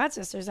 my god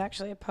sister's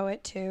actually a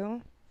poet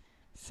too.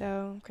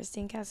 So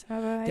Christine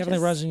Casanova. Definitely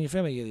runs in your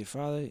family. Your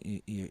father,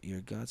 your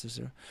god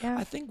sister. Yeah.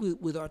 I think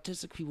with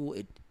artistic people,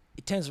 it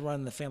tends to run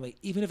in the family,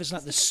 even if it's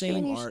not the Especially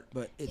when same you art,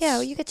 but it's Yeah,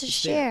 well, you get to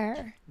it's there.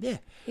 share. Yeah.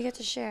 You get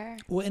to share.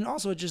 Well, and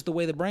also just the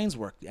way the brains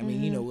work. I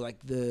mean, Mm-hmm. like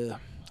the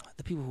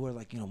people who are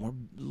like more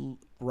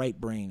right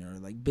brain or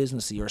like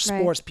businessy or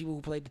sports people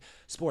who played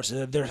sports.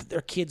 Their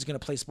kid's gonna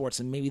play sports,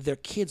 and maybe their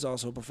kid's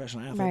also a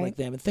professional athlete Right. like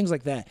them, and things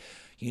like that.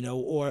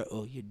 Or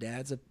your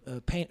dad's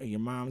a painter, your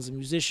mom's a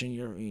musician,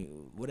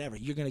 whatever.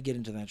 You're gonna get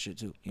into that shit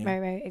too.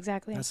 Right,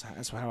 exactly. That's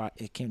how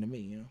it came to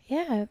me.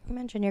 Yeah, you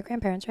mentioned your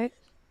grandparents, right?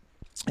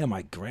 Yeah,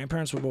 my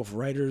grandparents were both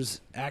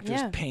writers, actors,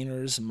 Yeah.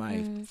 painters.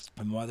 My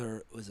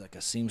mother was like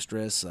a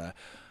seamstress.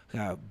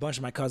 A bunch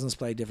of my cousins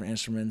played different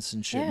instruments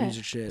and shit, Yeah.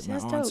 music shit. See, My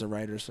that's aunts dope. are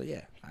writers, so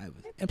yeah. And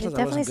It plus, I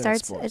definitely wasn't good at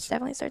starts. sports. It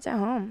definitely starts at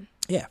home.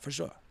 Yeah, for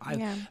sure.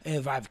 Yeah.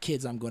 If I have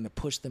kids, I'm going to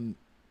push them.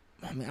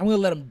 I mean, I'm going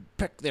to let them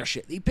pick their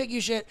shit. You pick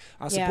your shit,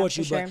 I'll Yeah, support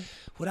for you. But sure.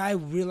 what I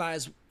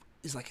realized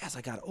is like as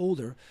I got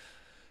older,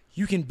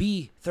 you can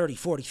be 30,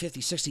 40,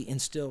 50, 60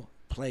 and still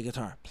play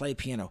guitar, play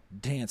piano,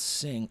 dance,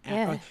 sing. Act.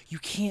 Yeah. Like, you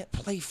can't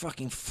play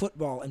fucking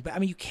football. I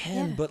mean, you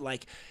can, Yeah. but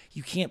like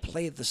you can't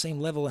play at the same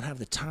level and have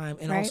the time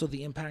and Right. also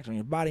the impact on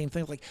your body and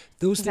things like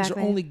those things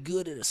Exactly. are only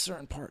good at a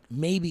certain part.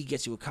 Maybe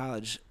gets you a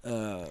college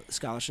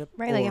scholarship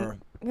Right, like or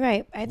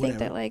Right. I think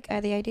that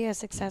Whatever. the idea of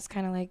success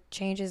kind of like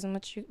changes, and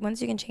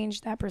once you can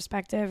change that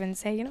perspective and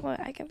say, you know what,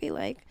 I can be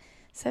like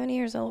 70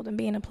 years old and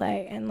be in a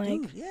play, and like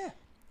Dude, yeah.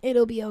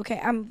 it'll be okay.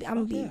 I'm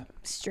Fuck be yeah.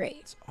 straight.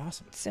 It's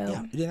awesome.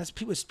 So Yeah, that's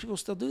people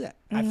still do that.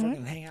 I Mhm.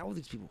 fucking hang out with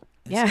these people.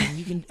 Yeah. And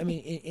you can, I mean,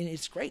 and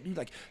it's great, dude.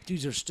 Like,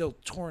 dudes are still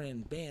touring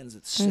in bands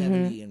at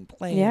 70 and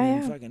playing Yeah,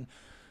 and yeah. fucking.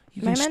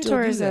 You my can still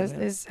mentor do is, that,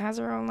 man. has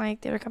her own like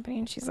theater company,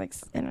 and she's like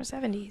in her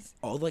 70s.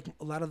 Oh, like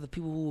a lot of the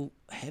people who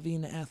heavy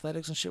into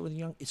athletics and shit when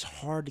you're young, it's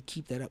hard to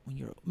keep that up when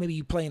you're maybe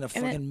you play in a And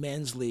fucking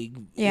men's league,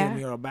 Yeah.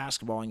 intramural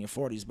basketball in your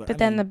 40s, but But I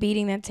then mean, the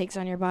beating that takes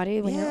on your body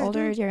when you're Yeah,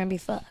 older, dude. you're gonna be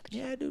fucked.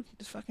 yeah, dude,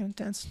 it's fucking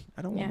intense.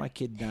 I don't Yeah. want my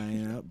kid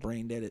dying out,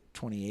 brain dead at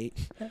 28.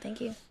 No, thank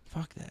you.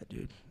 Fuck that,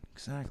 dude.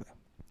 Exactly.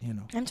 You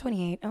know. I'm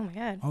 28. Oh my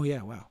god. Oh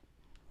yeah, wow.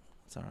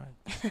 It's all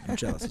right. I'm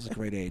jealous. It's a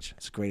great age.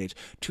 It's a great age.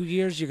 2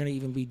 years, you're gonna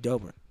even be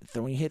doper.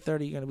 When you hit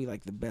 30, you're gonna be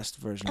like the best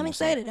version. I'm of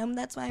yourself. excited.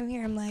 That's why I'm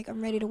here.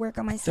 I'm ready to work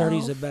on myself.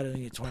 30s are better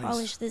than your 20s.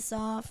 Polish this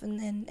off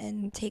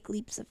and take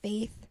leaps of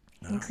faith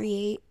and Yeah.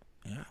 create.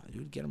 Yeah,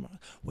 dude, get them.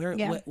 Where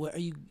are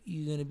you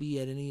gonna be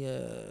at any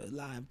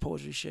live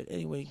poetry shit?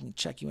 Anywhere you can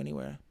check you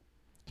anywhere.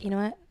 You know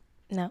what?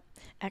 No,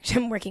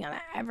 actually, I'm working on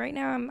that. Right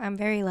now, I'm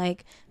very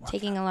like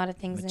taking a lot of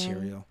things in,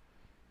 Material.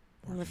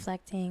 and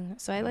reflecting.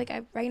 So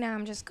right now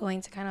I'm just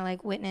going to kind of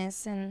like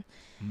witness, and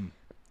Mm.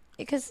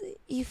 because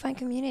you find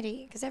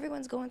community, because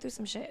everyone's going through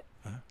some shit.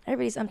 Huh?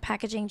 Everybody's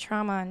unpackaging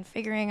trauma and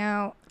figuring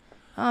out,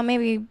 oh,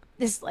 maybe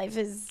this life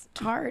is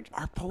hard.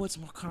 Are poets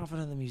more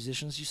confident than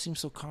musicians? You seem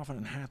so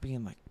confident and happy,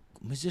 and like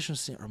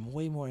musicians are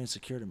way more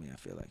insecure to me. I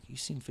feel like you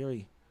seem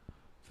very,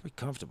 very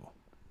comfortable.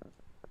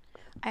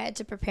 I had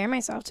to prepare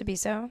myself to be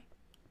so.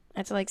 I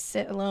had to like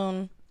sit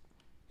alone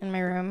in my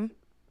room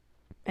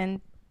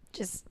and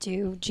just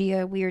do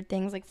Gia weird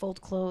things like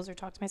fold clothes or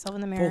talk to myself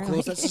in the mirror. Fold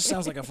clothes. That just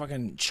sounds like a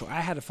fucking.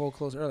 I had to fold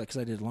clothes earlier because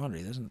I did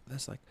laundry.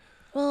 That's like.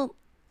 Well,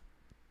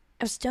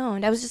 I was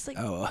stoned. I was just like,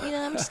 Oh.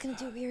 I'm just gonna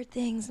do weird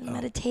things and Oh,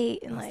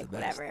 meditate and that's like the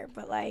best. whatever.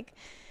 But like,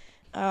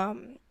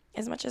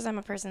 as much as I'm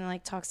a person that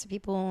like talks to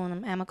people and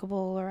I'm amicable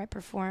or I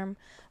perform,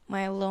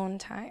 my alone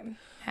time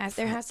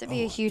there has to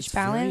be a it's huge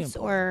very balance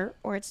important.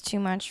 or it's too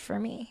much for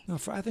me. No,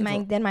 I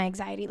think Then my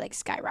anxiety like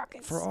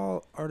skyrockets. for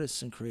all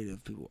artists and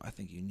creative people, I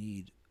think you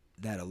need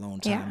that alone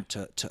Yeah.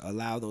 time to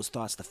allow those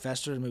thoughts to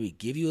fester and maybe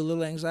give you a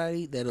little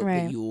anxiety that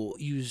Right. you'll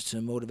use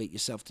to motivate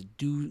yourself to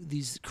do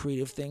these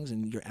creative things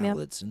and your Yep.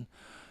 outlets. And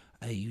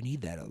you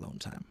need that alone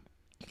time.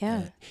 Yeah.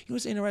 You know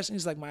what's interesting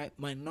is like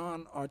my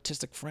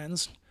non-artistic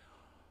friends,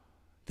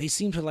 they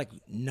seem to like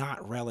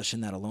not relish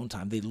in that alone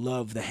time. They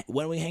love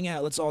when we hang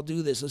out, let's all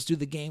do this, let's do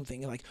the game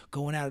thing, like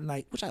going out at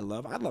night, which I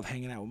love. I love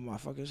hanging out with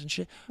motherfuckers and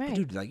shit. But Right.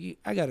 dude, like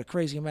I got a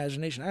crazy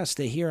imagination. I gotta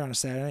stay here on a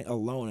Saturday night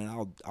alone, and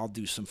I'll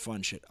do some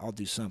fun shit. I'll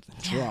do something,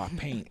 draw,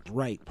 paint,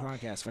 write,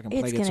 podcast, fucking play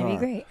It's guitar. gonna be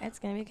great. It's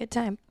gonna be a good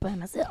time by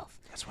myself.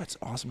 That's why it's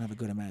awesome to have a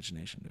good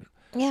imagination,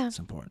 dude. Yeah, It's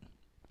important.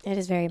 it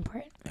is very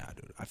important. Yeah,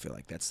 dude. I feel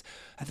like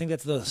I think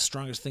that's the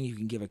strongest thing you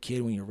can give a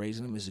kid when you're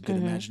raising them is a good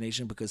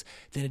imagination, because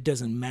then it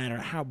doesn't matter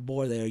how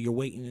bored they are. You're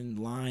waiting in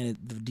line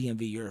at the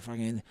DMV. You're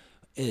fucking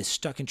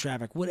stuck in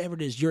traffic. Whatever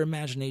it is, your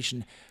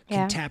imagination can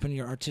Yeah. tap into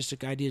your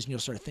artistic ideas, and you'll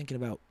start thinking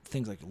about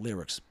things like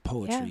lyrics,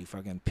 poetry,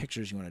 fucking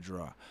pictures you want to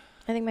draw.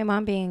 I think my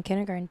mom being a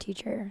kindergarten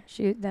teacher,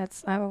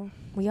 that's how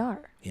we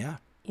are. Yeah.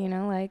 You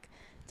know, like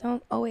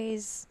don't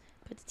always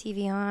put the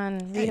TV on,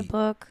 read a Hey.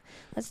 book.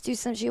 Let's do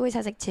some. She always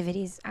has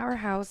activities. Our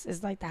house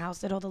is like the house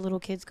that all the little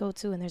kids go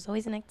to, and there's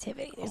always an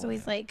activity. There's Oh,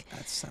 always yeah. like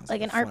That sounds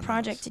an a art fun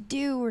project house. to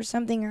do or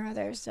something or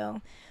other. So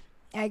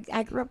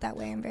I grew up that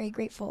way. I'm very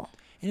grateful.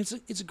 And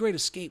it's a great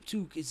escape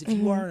too, because if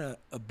you are in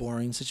a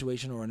boring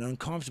situation or an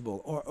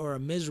uncomfortable or a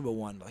miserable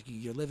one, like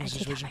your living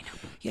situation,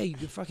 yeah, you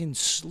can fucking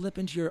slip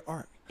into your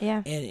art. Yeah.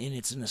 And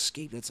it's an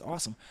escape that's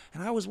awesome.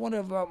 And I always wonder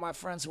about my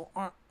friends who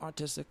aren't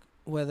artistic,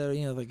 whether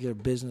like they're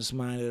business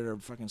minded or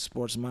fucking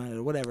sports minded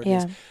or whatever it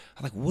is.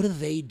 Like, what do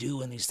they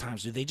do in these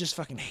times? Do they just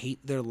fucking hate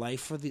their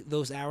life for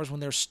those hours when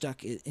they're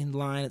stuck in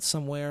line at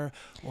somewhere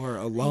or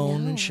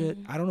alone and shit?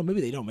 I don't know.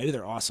 Maybe they don't. Maybe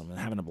they're awesome and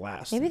having a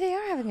blast. Maybe they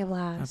are having a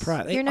blast.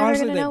 Probably- You're never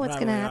honestly, gonna they know what's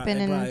gonna probably are. happen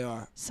They in probably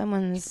are.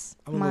 someone's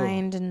I'm a little-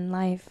 mind and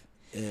life.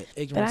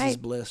 Ignorance I- is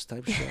bliss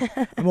type shit.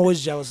 I'm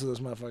always jealous of those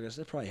motherfuckers.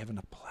 They're probably having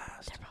a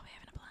blast. They're probably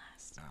having a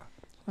blast.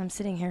 I'm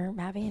sitting here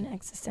having an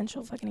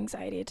existential fucking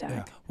anxiety Yeah.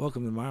 attack.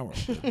 Welcome to my world.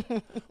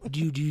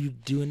 Dude. do you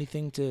do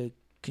anything to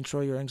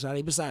control your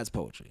anxiety besides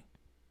poetry?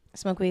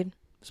 Smoke weed.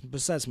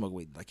 Besides smoke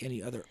weed, like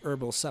any other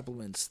herbal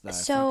supplements that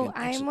So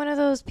fucking I'm one of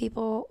those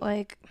people,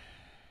 like,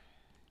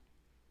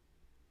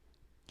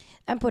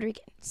 I'm Puerto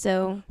Rican,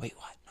 so Wait,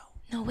 what?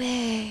 no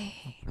way.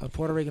 No. A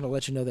Puerto Rican will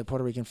let you know that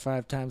Puerto Rican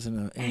 5 times in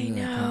a I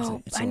know.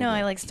 conversation. It's I all know. good.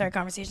 I like start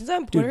conversations.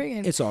 I'm Dude, Puerto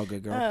Rican. it's all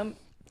good, girl.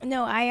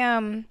 No,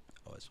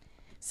 Always.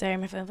 Sorry,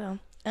 my phone fell.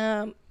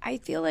 I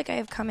feel like I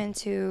have come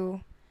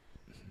into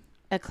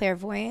a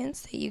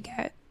clairvoyance that you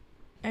get.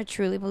 I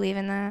truly believe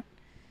in that.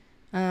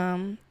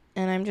 And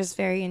I'm just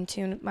very in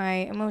tune with my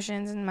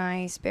emotions and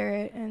my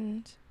spirit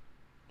and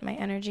my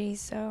energy.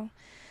 So,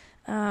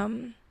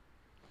 I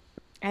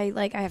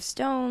have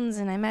stones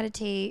and I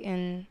meditate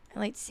and I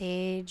light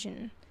sage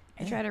and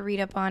I try to read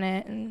up on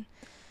it and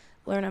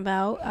learn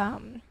about,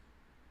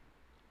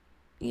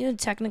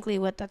 technically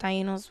what the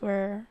Taínos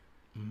were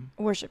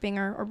worshiping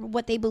or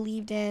what they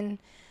believed in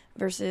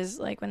versus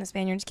like when the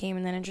Spaniards came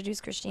and then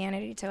introduced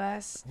Christianity to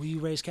us. Were you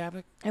raised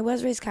Catholic? I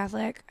was raised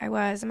Catholic. I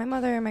was. And my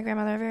mother and my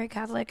grandmother are very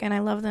Catholic, and I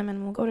love them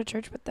and we'll go to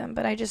church with them.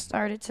 But I just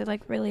started to like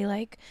really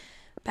like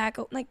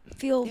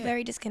feel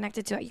very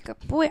disconnected to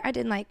it. Boy, I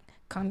did like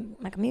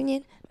my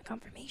communion, my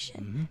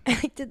confirmation.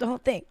 I did the whole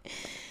thing.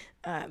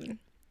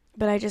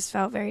 But I just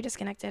felt very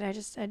disconnected. I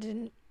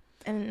didn't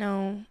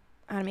know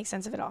how to make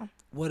sense of it all.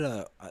 What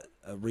a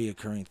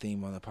reoccurring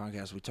theme on the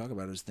podcast we talk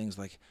about is things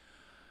like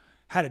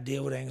how to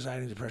deal with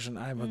anxiety and depression.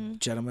 I'm a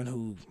gentleman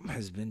who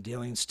has been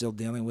still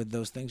dealing with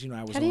those things.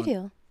 I was. How do you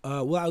deal?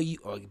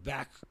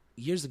 Back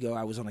years ago,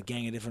 I was on a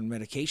gang of different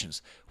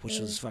medications, which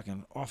was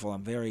fucking awful.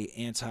 I'm very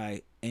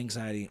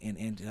anti-anxiety and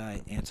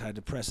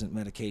antidepressant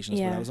medications,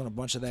 but I was on a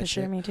bunch of that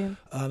shit. Sure, me too.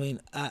 I mean,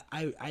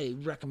 I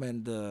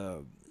recommend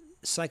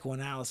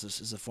psychoanalysis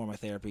as a form of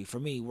therapy. For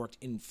me, worked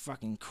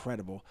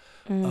incredible.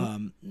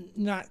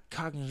 Not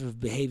cognitive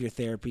behavior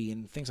therapy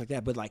and things like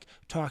that, but like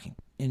talking.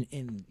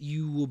 And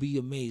you will be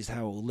amazed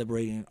how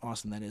liberating and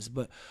awesome that is.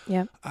 But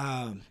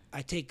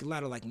I take a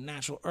lot of like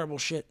natural herbal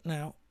shit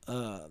now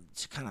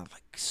to kind of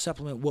like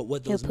supplement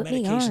what those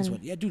medications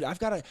went. Yeah, dude,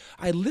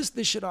 I list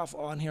this shit off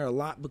on here a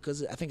lot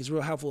because I think it's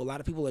real helpful. A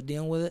lot of people are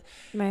dealing with it.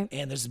 Right.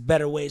 And there's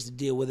better ways to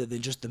deal with it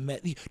than just dude,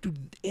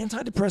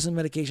 antidepressant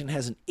medication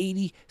has an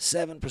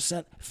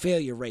 87%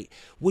 failure rate.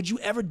 Would you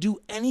ever do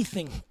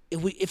anything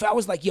if I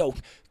was like,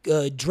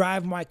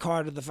 drive my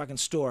car to the fucking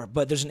store,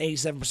 but there's an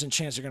 87%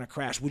 chance you're going to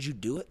crash, would you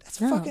do it? That's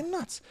fucking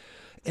nuts.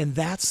 And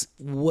that's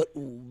what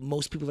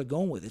most people are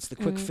going with. It's the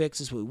quick fix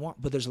is what we want,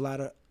 but there's a lot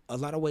of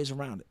ways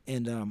around it.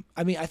 And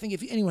I mean, I think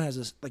if anyone has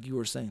this, like you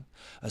were saying,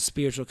 a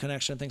spiritual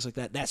connection, things like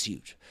that, that's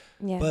huge.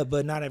 Yeah.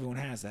 But not everyone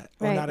has that,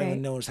 or not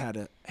everyone knows how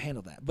to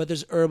handle that. But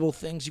there's herbal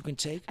things you can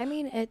take. I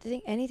mean, I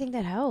think anything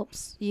that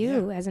helps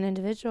you as an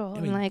individual. I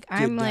mean,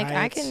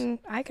 I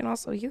can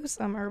also use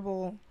some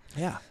herbal.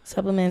 Yeah.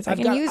 Supplements.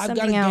 I've got a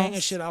gang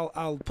of shit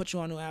I'll put you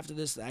on to after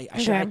this.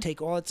 I take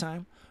all the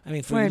time. I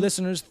mean, for your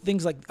listeners,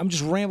 things like, I'm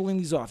just rambling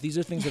these off. These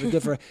are things that are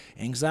good for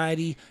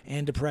anxiety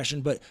and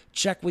depression, but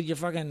check with your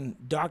fucking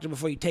doctor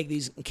before you take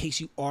these in case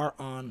you are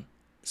on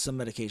some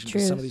medication,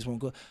 because some of these won't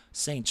go.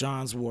 St.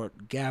 John's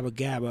wort,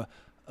 GABA,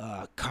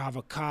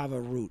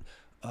 kava root.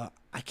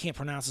 I can't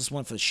pronounce this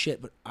one for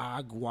shit, but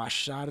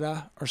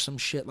aguashada or some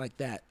shit like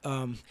that.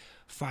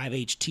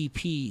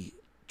 5-HTP,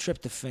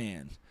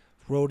 tryptophan,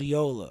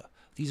 rhodiola.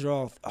 These are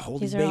all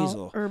holy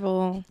basil. All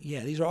herbal. Yeah,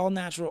 these are all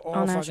natural,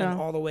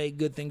 all the way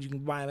good things. You can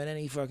buy them at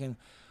any fucking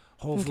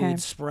Whole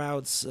Foods,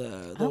 Sprouts,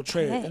 little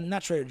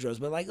not Trader Joe's,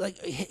 but like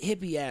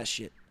hippie ass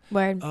shit.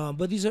 Word.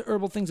 But these are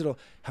herbal things that'll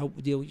help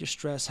deal with your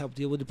stress, help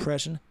deal with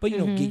depression. But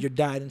get your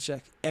diet in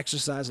check,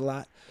 exercise a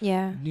lot.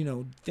 Yeah.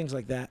 Things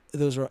like that.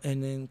 Those are,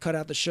 and then cut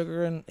out the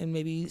sugar and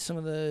maybe some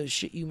of the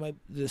shit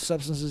the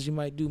substances you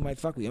might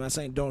fuck with you. I'm not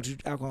saying don't do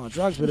alcohol and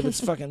drugs, but if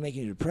it's fucking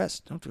making you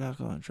depressed, don't do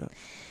alcohol and drugs.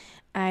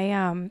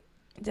 I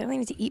definitely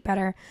need to eat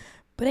better,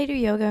 but I do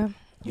yoga.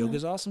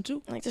 Yoga's awesome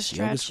too. I like to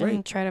stretch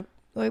and try to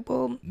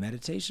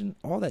meditation,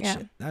 all that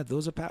shit.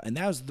 Those are power. And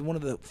that was one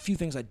of the few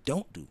things I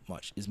don't do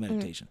much is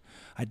meditation.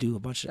 I do a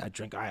bunch of. I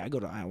go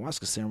to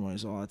ayahuasca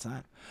ceremonies all the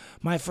time.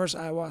 My first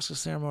ayahuasca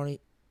ceremony,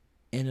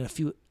 and a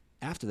few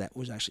after that,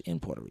 was actually in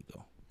Puerto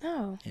Rico.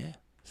 Oh. Yeah,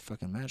 it's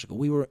fucking magical.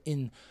 We were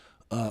in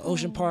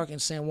Ocean Park in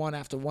San Juan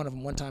after one of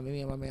them. One time,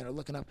 me and my man are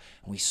looking up,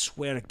 and we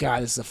swear to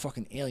God, this is a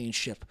fucking alien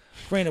ship.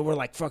 Granted, we're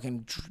like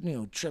fucking,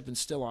 tripping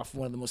still off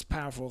one of the most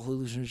powerful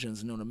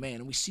hallucinogens known to man.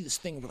 And we see this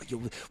thing, and we're like, yo,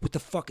 what the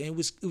fuck? And it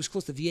was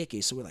close to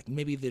Vieques, so we're like,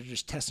 maybe they're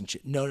just testing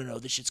shit. No,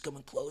 this shit's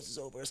coming close, it's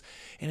over us.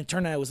 And it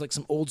turned out it was like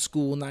some old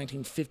school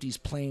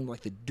 1950s plane,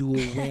 like the dual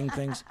wing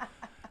things.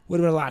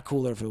 Would have been a lot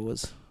cooler if it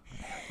was.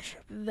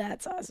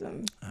 That's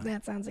awesome.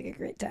 That sounds like a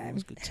great time.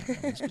 It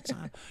was a good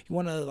time. You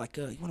want to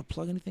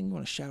plug anything? You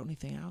want to shout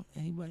anything out?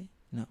 Anybody?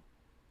 No.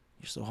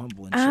 You're so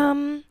humble and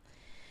shit.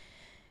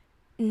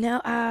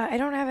 No, I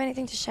don't have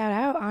anything to shout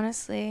out,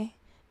 honestly.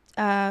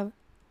 Shout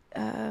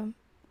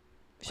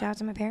out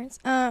to my parents.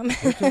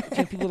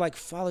 Can people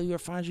follow you or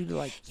find you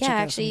to check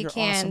out some of your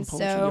awesome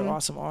poetry, your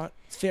awesome art?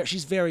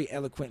 She's very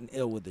eloquent and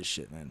ill with this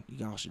shit, man.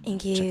 You all should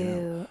check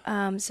it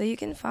out. So you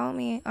can follow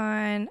me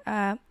on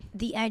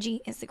the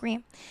IG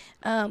Instagram.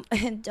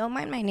 Don't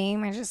mind my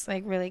name. I just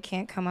really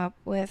can't come up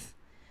with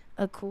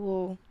a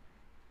cool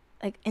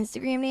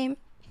Instagram name.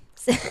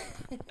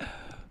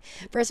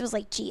 First it was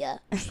Chia.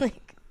 It's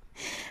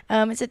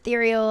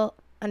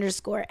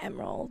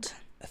ethereal_emerald.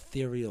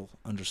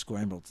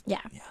 Ethereal_emerald. Yeah.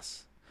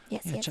 Yes.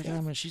 Yes, check it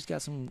out, man. She's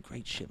got some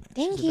great shit, man.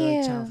 Thank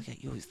you.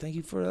 Thank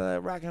you for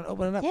rocking and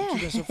opening up. Yeah.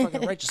 You're so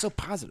fucking right. You're so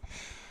positive.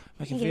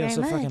 Making me feel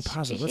so fucking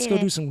positive. Let's go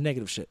do some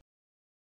negative shit.